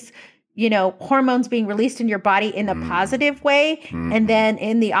all of these, hormones being released in your body in a positive way. And then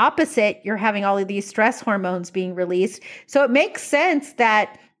in the opposite, you're having all of these stress hormones being released. So it makes sense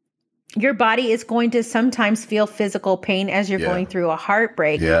that your body is going to sometimes feel physical pain as you're going through a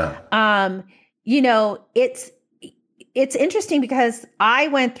heartbreak. Yeah. It's interesting because I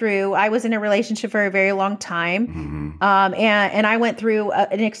was in a relationship for a very long time. And I went through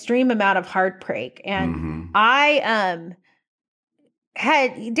an extreme amount of heartbreak, and I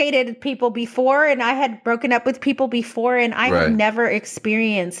had dated people before, and I had broken up with people before, and I had never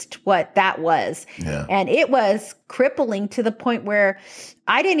experienced what that was. Yeah. And it was crippling to the point where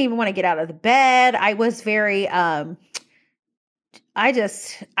I didn't even want to get out of the bed. I was very, I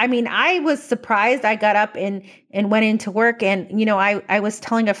was surprised. I got up and went into work. And, I was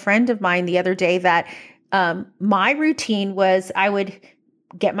telling a friend of mine the other day that my routine was I would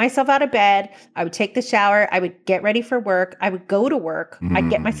get myself out of bed. I would take the shower. I would get ready for work. I would go to work. I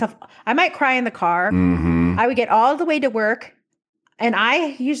might cry in the car. I would get all the way to work. And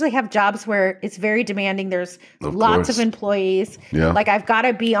I usually have jobs where it's very demanding. There's lots of employees. Yeah. Like I've got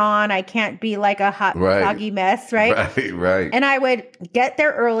to be on. I can't be like a hot, soggy mess, right? Right. And I would get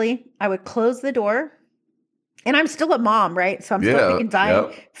there early. I would close the door. And I'm still a mom, right? So I'm still making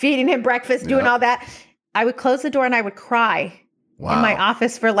time, feeding him breakfast, doing all that. I would close the door and I would cry in my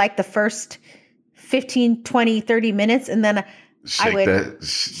office for like the first 15, 20, 30 minutes. And then I would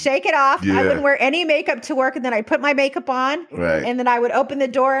shake it off. I wouldn't wear any makeup to work. And then I'd put my makeup on. Right. And then I would open the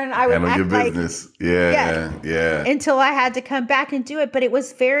door and I would handle act your business. Yeah. Until I had to come back and do it. But it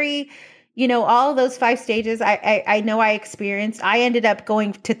was very, all of those 5 stages I know I experienced. I ended up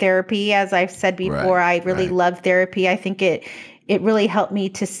going to therapy. As I've said before, I really love therapy. I think it really helped me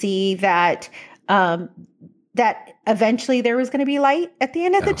to see that, that eventually there was going to be light at the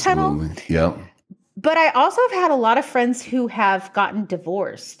end of the tunnel. Yeah. But I also have had a lot of friends who have gotten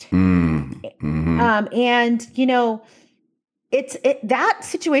divorced. And, that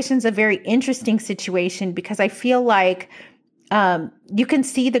situation is a very interesting situation because I feel like you can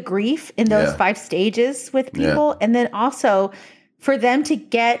see the grief in those 5 stages with people. And then also for them to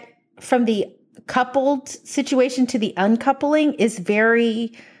get from the coupled situation to the uncoupling is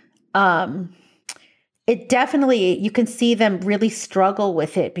very, it definitely, you can see them really struggle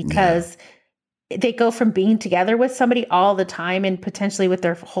with it because they go from being together with somebody all the time and potentially with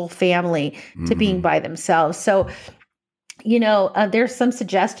their whole family to being by themselves. So, there's some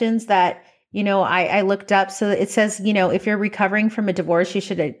suggestions that, I looked up. So it says, if you're recovering from a divorce, you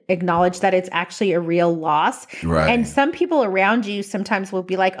should acknowledge that it's actually a real loss. Right. And some people around you sometimes will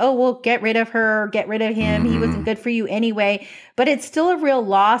be like, oh, well, get rid of her, or get rid of him. He wasn't good for you anyway. But it's still a real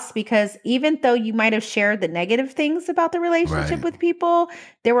loss because even though you might have shared the negative things about the relationship with people,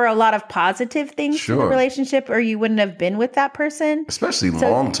 there were a lot of positive things in the relationship or you wouldn't have been with that person. Especially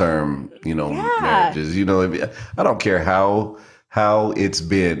long-term, marriages. I don't care how it's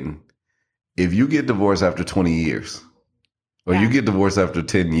been. If you get divorced after 20 years or you get divorced after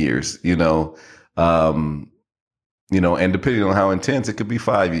 10 years, and depending on how intense, it could be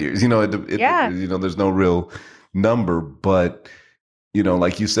 5 years, there's no real number, but,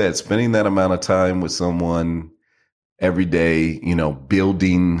 like you said, spending that amount of time with someone every day,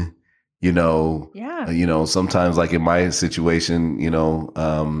 building, sometimes like in my situation,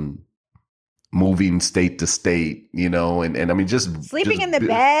 moving state to state, and I mean, just sleeping in the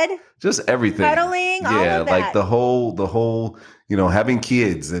bed, just everything, cuddling, all of that. Like the whole, having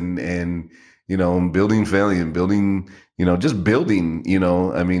kids and, building family and building, just building,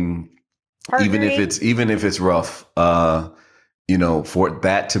 I mean, partnering. even if it's rough, for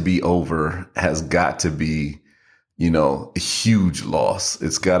that to be over has got to be, a huge loss.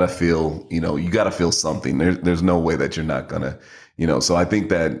 It's got to feel, you got to feel something. There's no way that you're not going to, so I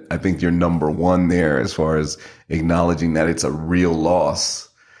think you're number one there as far as acknowledging that it's a real loss,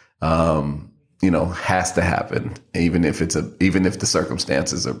 has to happen, even if the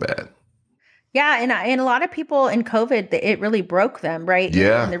circumstances are bad. Yeah. And a lot of people in COVID, it really broke them, right?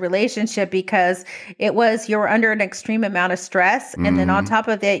 Yeah. In the relationship, because you were under an extreme amount of stress. And then on top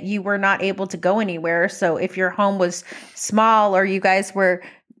of it, you were not able to go anywhere. So if your home was small or you guys were,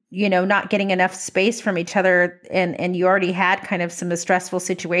 not getting enough space from each other and you already had kind of some stressful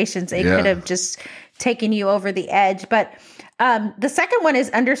situations, it could have just taken you over the edge. But the second one is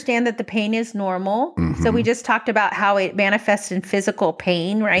understand that the pain is normal. So we just talked about how it manifests in physical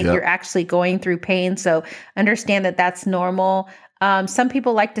pain, right? Yep. You're actually going through pain. So understand that that's normal. Some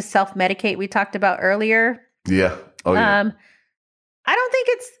people like to self-medicate. We talked about earlier. Yeah. Oh, yeah. I don't think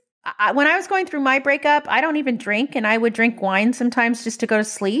when I was going through my breakup, I don't even drink, and I would drink wine sometimes just to go to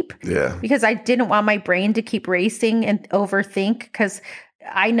sleep. Yeah. Because I didn't want my brain to keep racing and overthink, because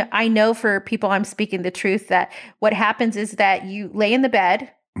I know for people I'm speaking the truth that what happens is that you lay in the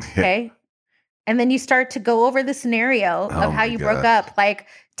bed, okay? And then you start to go over the scenario of how you broke up like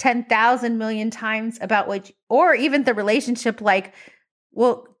 10,000 million times about or even the relationship, like,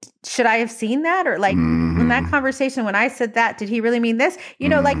 well, should I have seen that? Or like in that conversation, when I said that, did he really mean this?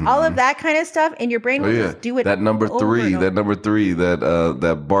 Like all of that kind of stuff, and your brain will just do it. That number three,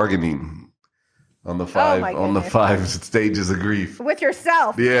 that bargaining. On the five stages of grief with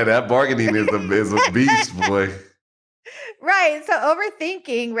yourself. Yeah, that bargaining is a beast, boy. Right. So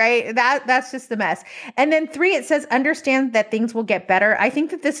overthinking, right? That's just the mess. And then 3, it says understand that things will get better. I think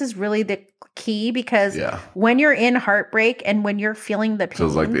that this is really the key, because when you're in heartbreak and when you're feeling the pain,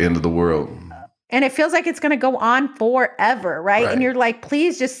 feels like the end of the world. And it feels like it's going to go on forever, right? And you're like,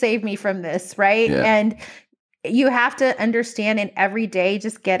 please just save me from this, right? Yeah. And you have to understand, and every day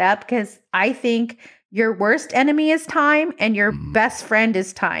just get up, because I think your worst enemy is time and your best friend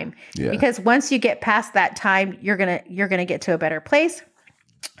is time. Yeah. Because once you get past that time, you're going to get to a better place.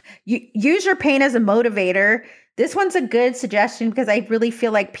 You use your pain as a motivator. This one's a good suggestion, because I really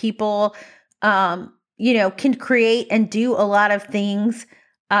feel like people can create and do a lot of things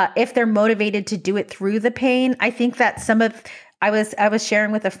if they're motivated to do it through the pain. I think that I was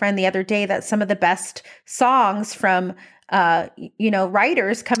sharing with a friend the other day that some of the best songs from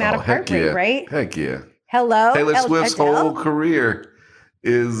writers come out of heartbreak, right? Heck yeah. Hello. Taylor Swift's whole career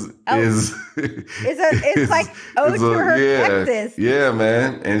is like ode to her exes. Yeah,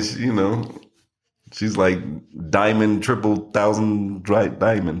 man. And she's like diamond, triple thousand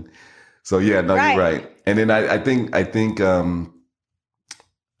diamond. So yeah, no, you're right. And then I think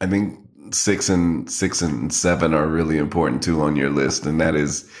 6 and 7 are really important too on your list, and that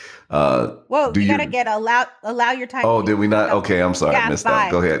is. Well, you gotta allow your time. Oh, did we not? Okay, I'm sorry, I missed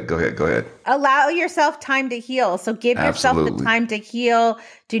that. Go ahead. Allow yourself time to heal. So give yourself the time to heal.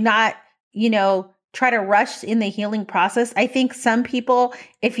 Do not, try to rush in the healing process. I think some people,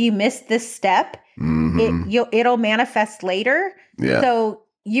 if you miss this step, it'll manifest later. Yeah. So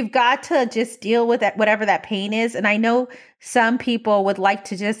you've got to just deal with that, whatever that pain is. And I know some people would like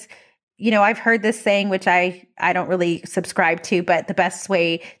to just. I've heard this saying, which I don't really subscribe to, but the best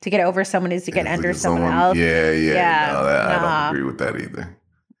way to get over someone is to get under someone else. Yeah. No, I don't agree with that either.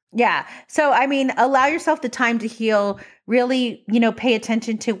 Yeah. So, allow yourself the time to heal, really, pay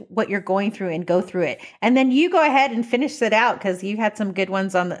attention to what you're going through and go through it. And then you go ahead and finish it out, because you had some good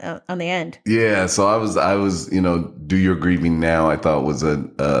ones on the end. Yeah. So I was, do your grieving now, I thought was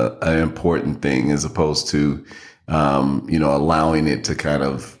an important thing, as opposed to, allowing it to kind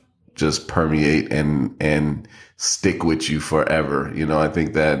of just permeate and stick with you forever. I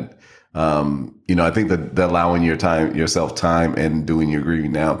think that, that allowing yourself time and doing your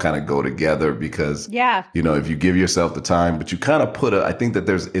grieving now kind of go together, because, if you give yourself the time, but you kind of I think that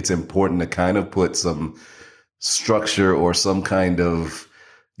it's important to kind of put some structure or some kind of,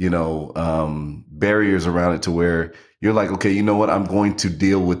 barriers around it, to where you're like, okay, you know what, I'm going to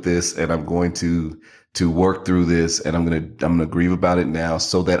deal with this, and I'm going to work through this, and I'm gonna grieve about it now,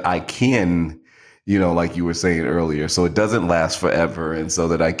 so that I can, like you were saying earlier, so it doesn't last forever, and so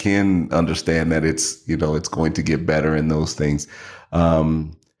that I can understand that it's going to get better in those things. The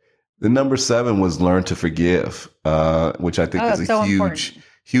number 7 was learn to forgive, which I think is a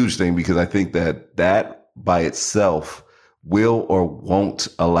huge thing, because I think that by itself will or won't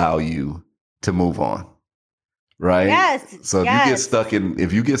allow you to move on. Right. Yes. So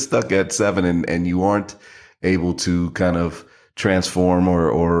if you get stuck at 7 and you aren't able to kind of transform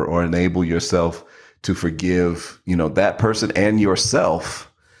or enable yourself to forgive, that person and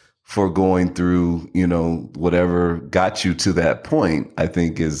yourself for going through, whatever got you to that point, I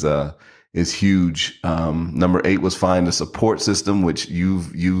think is huge. Number 8 was find a support system, which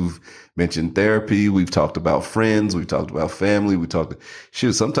you've mentioned therapy. We've talked about friends. We've talked about family.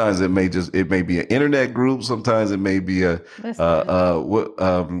 Sometimes it may be an internet group. Sometimes it may be a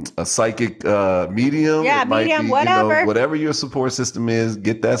psychic medium. Yeah, it might medium, be, whatever. Whatever your support system is,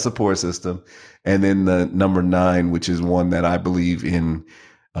 get that support system. And then the number 9, which is one that I believe in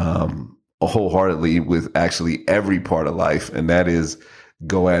wholeheartedly with actually every part of life, and that is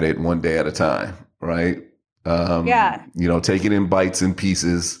go at it one day at a time, right? Take it in bites and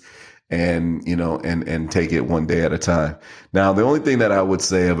pieces and take it one day at a time. Now, the only thing that I would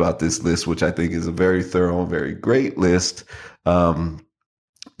say about this list, which I think is a very thorough and very great list,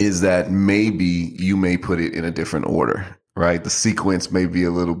 is that maybe you may put it in a different order, right? The sequence may be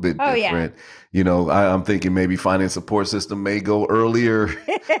a little bit different. I'm thinking maybe finding support system may go earlier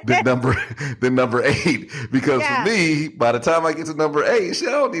than number 8, because for me, by the time I get to number 8, I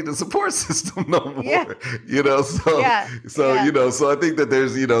don't need the support system no more. So I think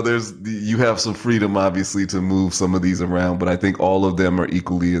that you have some freedom, obviously, to move some of these around, but I think all of them are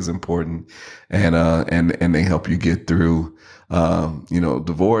equally as important, and they help you get through,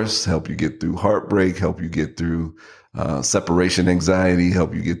 divorce, help you get through heartbreak, help you get through separation anxiety,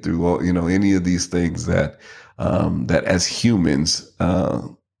 help you get through any of these things that as humans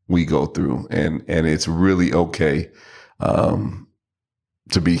we go through, and it's really okay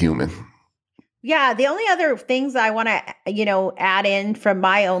to be human. Yeah, the only other things I want to add in from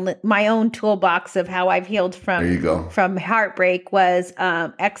my own toolbox of how I've healed from heartbreak was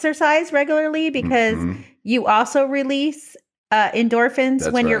exercise regularly, because you also release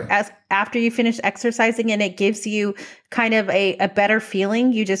endorphins when you're after you finish exercising, and it gives you kind of a better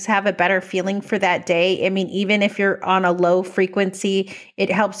feeling. You just have a better feeling for that day. I mean, even if you're on a low frequency,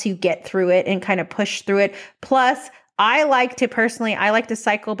 it helps you get through it and kind of push through it. Plus, I like to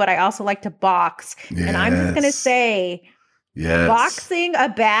cycle, but I also like to box. Yes. And I'm just going to say, boxing a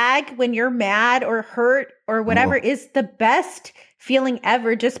bag when you're mad or hurt or whatever is the best feeling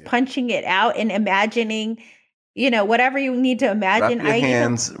ever. Just punching it out and imagining, whatever you need to imagine.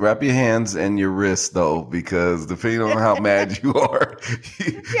 Wrap your hands and your wrists, though, because depending on how mad you are,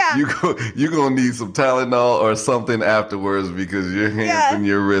 you're going to need some Tylenol or something afterwards, because your hands and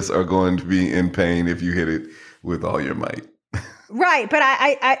your wrists are going to be in pain if you hit it with all your might. Right. But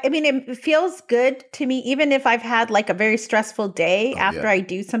I mean, it feels good to me, even if I've had like a very stressful day. After I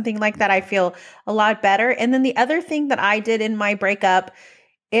do something like that, I feel a lot better. And then the other thing that I did in my breakup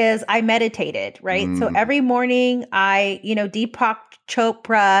is I meditated, right? So every morning Deepak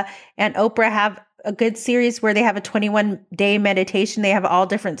Chopra and Oprah have a good series where they have a 21-day meditation. They have all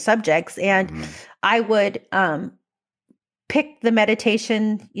different subjects. And I would pick the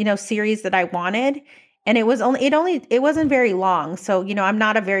meditation, series that I wanted. And it wasn't very long. So, I'm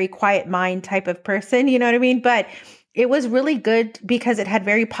not a very quiet mind type of person, you know what I mean? But it was really good because it had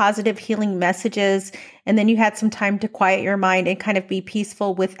very positive healing messages. And then you had some time to quiet your mind and kind of be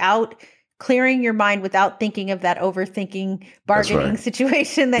peaceful without clearing your mind, without thinking of that overthinking bargaining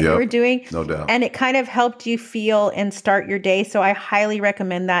situation that you were doing. No doubt. And it kind of helped you feel and start your day. So I highly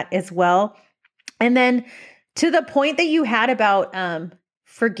recommend that as well. And then to the point that you had about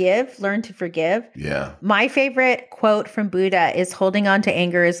learn to forgive. Yeah. My favorite quote from Buddha is holding on to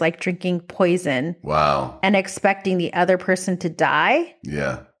anger is like drinking poison. Wow. And expecting the other person to die.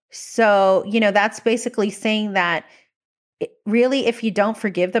 Yeah. So, that's basically saying that really, if you don't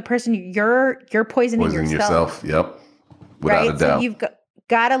forgive the person, you're poisoning yourself. Yep. Without a doubt. So you've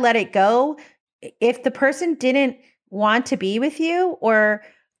got to let it go. If the person didn't want to be with you, or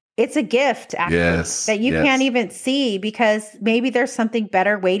it's a gift, actually, that you can't even see, because maybe there's something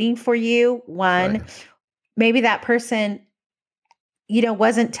better waiting for you. Maybe that person,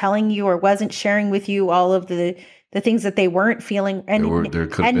 wasn't telling you or wasn't sharing with you all of the things that they weren't feeling. And there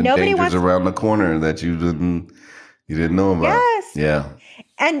could have been dangers around the corner that you didn't know about. Yes. Yeah.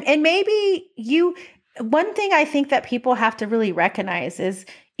 And maybe one thing I think that people have to really recognize is,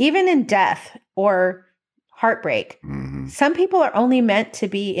 even in death or heartbreak, some people are only meant to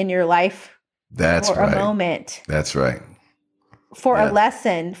be in your life for a moment. That's right. For a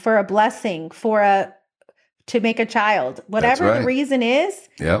lesson, for a blessing, to make a child, whatever the reason is.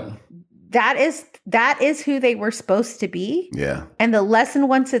 Yep. That is who they were supposed to be. Yeah. And the lesson,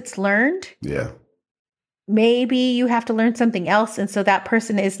 once it's learned, maybe you have to learn something else. And so that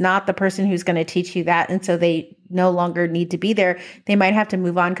person is not the person who's going to teach you that. And so they no longer need to be there. They might have to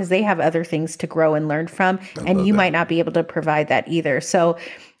move on because they have other things to grow and learn from. And you might not be able to provide that either. So,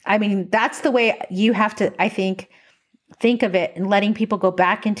 I mean, that's the way you have to, I think, think of it and letting people go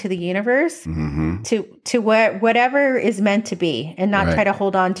back into the universe Mm-hmm. to whatever is meant to be, and not Right. try to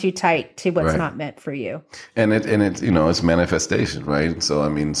hold on too tight to what's Right. not meant for you. And it's it's manifestation, right? So I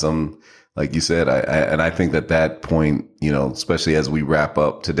mean, like you said, I think that point, especially as we wrap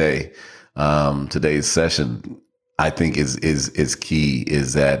up today, today's session, I think is key.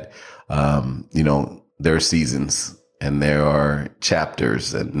 Is that there are seasons and there are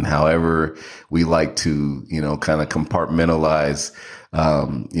chapters, and however we like to kind of compartmentalize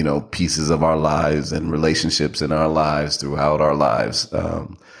pieces of our lives and relationships in our lives throughout our lives.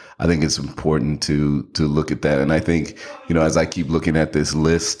 I think it's important to look at that. And I think, as I keep looking at this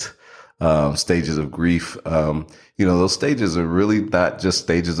list, stages of grief, those stages are really not just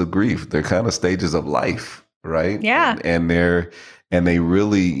stages of grief. They're kind of stages of life, right? Yeah. And they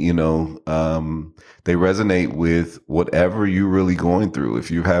really, they resonate with whatever you're really going through.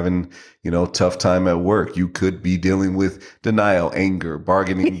 If you're having, tough time at work, you could be dealing with denial, anger,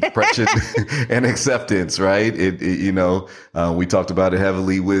 bargaining, depression, and acceptance, right? We talked about it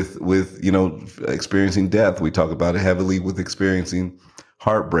heavily with experiencing death. We talk about it heavily with experiencing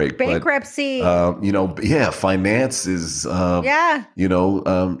heartbreak, Bankruptcy. Finances. Yeah.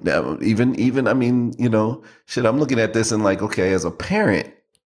 Even, I mean, shit, I'm looking at this and like, okay, as a parent,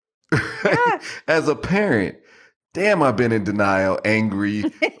 as a parent, damn, I've been in denial, angry,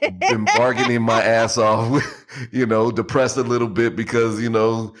 been bargaining my ass off, depressed a little bit because,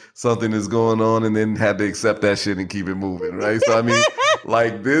 something is going on, and then had to accept that shit and keep it moving. Right. So, I mean,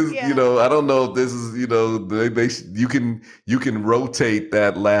 like this, Yeah. I don't know if this is, you can rotate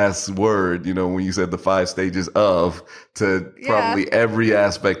that last word, when you said the 5 stages of, to probably every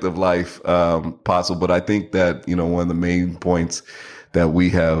aspect of life, possible. But I think that, one of the main points that we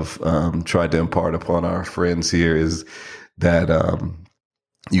have tried to impart upon our friends here is that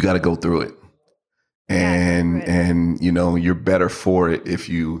you got to go through it, and you're better for it if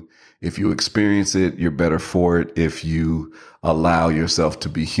you experience it. You're better for it if you allow yourself to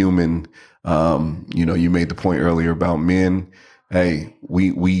be human. You made the point earlier about men. Hey,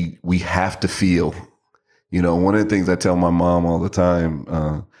 we have to feel. One of the things I tell my mom all the time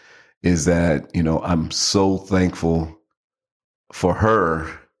is that I'm so thankful for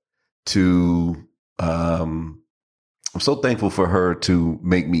her to I'm so thankful for her to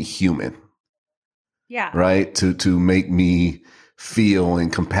make me human. Yeah. Right. To make me feel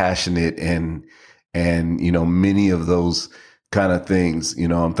and compassionate and many of those kind of things.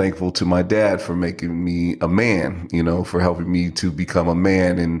 I'm thankful to my dad for making me a man, for helping me to become a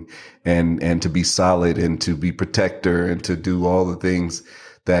man and to be solid and to be protector and to do all the things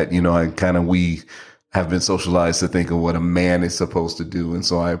that, we have been socialized to think of what a man is supposed to do. And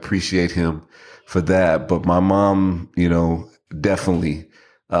so I appreciate him for that. But my mom, definitely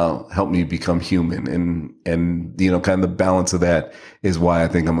helped me become human. And kind of the balance of that is why I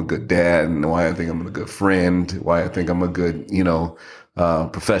think I'm a good dad, and why I think I'm a good friend, why I think I'm a good,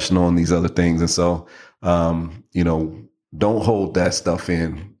 professional and these other things. And so, don't hold that stuff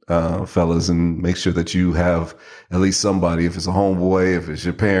in, fellas, and make sure that you have at least somebody, if it's a homeboy, if it's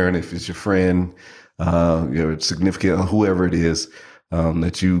your parent, if it's your friend, your significant, whoever it is,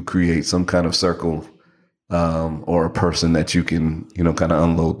 that you create some kind of circle, or a person that you can, kind of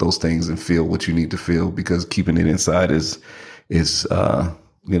unload those things and feel what you need to feel, because keeping it inside is it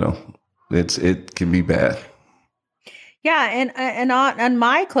can be bad. Yeah. And on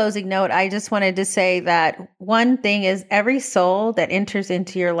my closing note, I just wanted to say that one thing is every soul that enters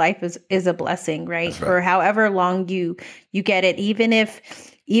into your life is a blessing, right? That's right. For however long you get it, even if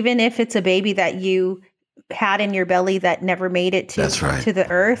it's a baby that you had in your belly that never made it to the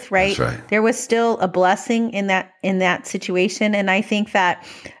earth, right? That's right. There was still a blessing in that situation. And I think that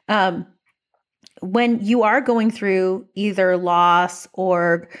when you are going through either loss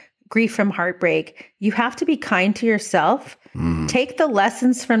or grief from heartbreak, you have to be kind to yourself. Take the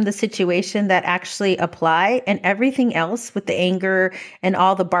lessons from the situation that actually apply, and everything else with the anger and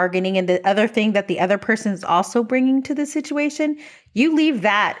all the bargaining and the other thing that the other person is also bringing to the situation, you leave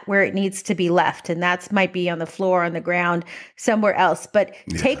that where it needs to be left. And that might be on the floor, on the ground, somewhere else. But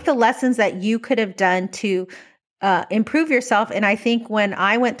take the lessons that you could have done to improve yourself. And I think when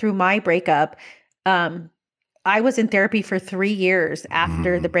I went through my breakup, I was in therapy for 3 years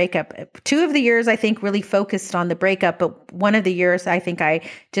after the breakup. 2 of the years, I think, really focused on the breakup. But one of the years, I think I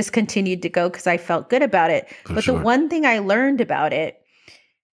just continued to go because I felt good about it. But the one thing I learned about it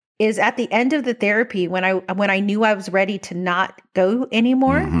is at the end of the therapy, when I knew I was ready to not go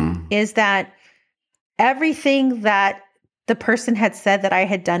anymore, is that everything that the person had said that I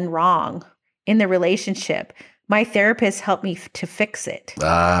had done wrong in the relationship, my therapist helped me to fix it.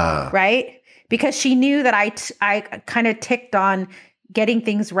 Right? because she knew that I kind of ticked on getting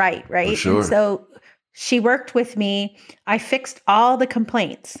things right. For sure. And so she worked with me. I fixed all the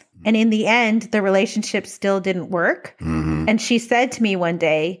complaints. And in the end, the relationship still didn't work. Mm-hmm. And she said to me one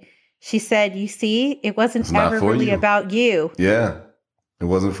day, she said, you see, it wasn't ever really about you. Yeah. It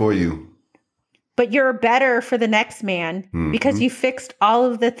wasn't for you. But you're better for the next man because you fixed all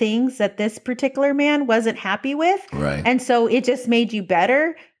of the things that this particular man wasn't happy with. Right. And so it just made you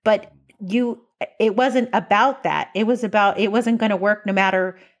better. But it wasn't about that. It wasn't going to work no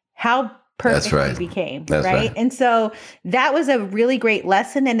matter how perfect you became. That's right. And so that was a really great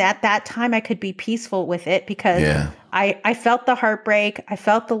lesson. And at that time I could be peaceful with it because I felt the heartbreak. I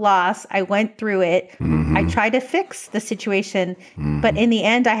felt the loss. I went through it. I tried to fix the situation, but in the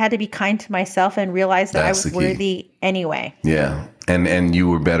end I had to be kind to myself and realize that I was worthy anyway. Yeah. And you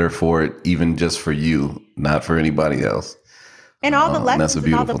were better for it, even just for you, not for anybody else. And all the lessons that's a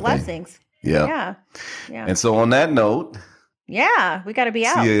and all beautiful the blessings. Yeah. And so on that note, we got to be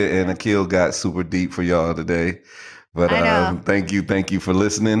out. Tia and Akil got super deep for y'all today. But thank you for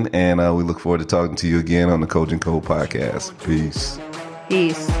listening, and we look forward to talking to you again on the Coach and Code podcast. Peace.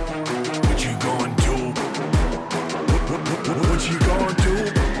 Peace. What you gonna do? What you gonna do?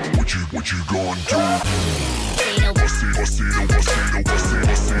 What you gonna do?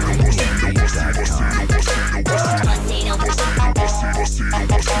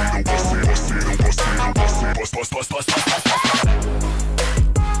 Bust.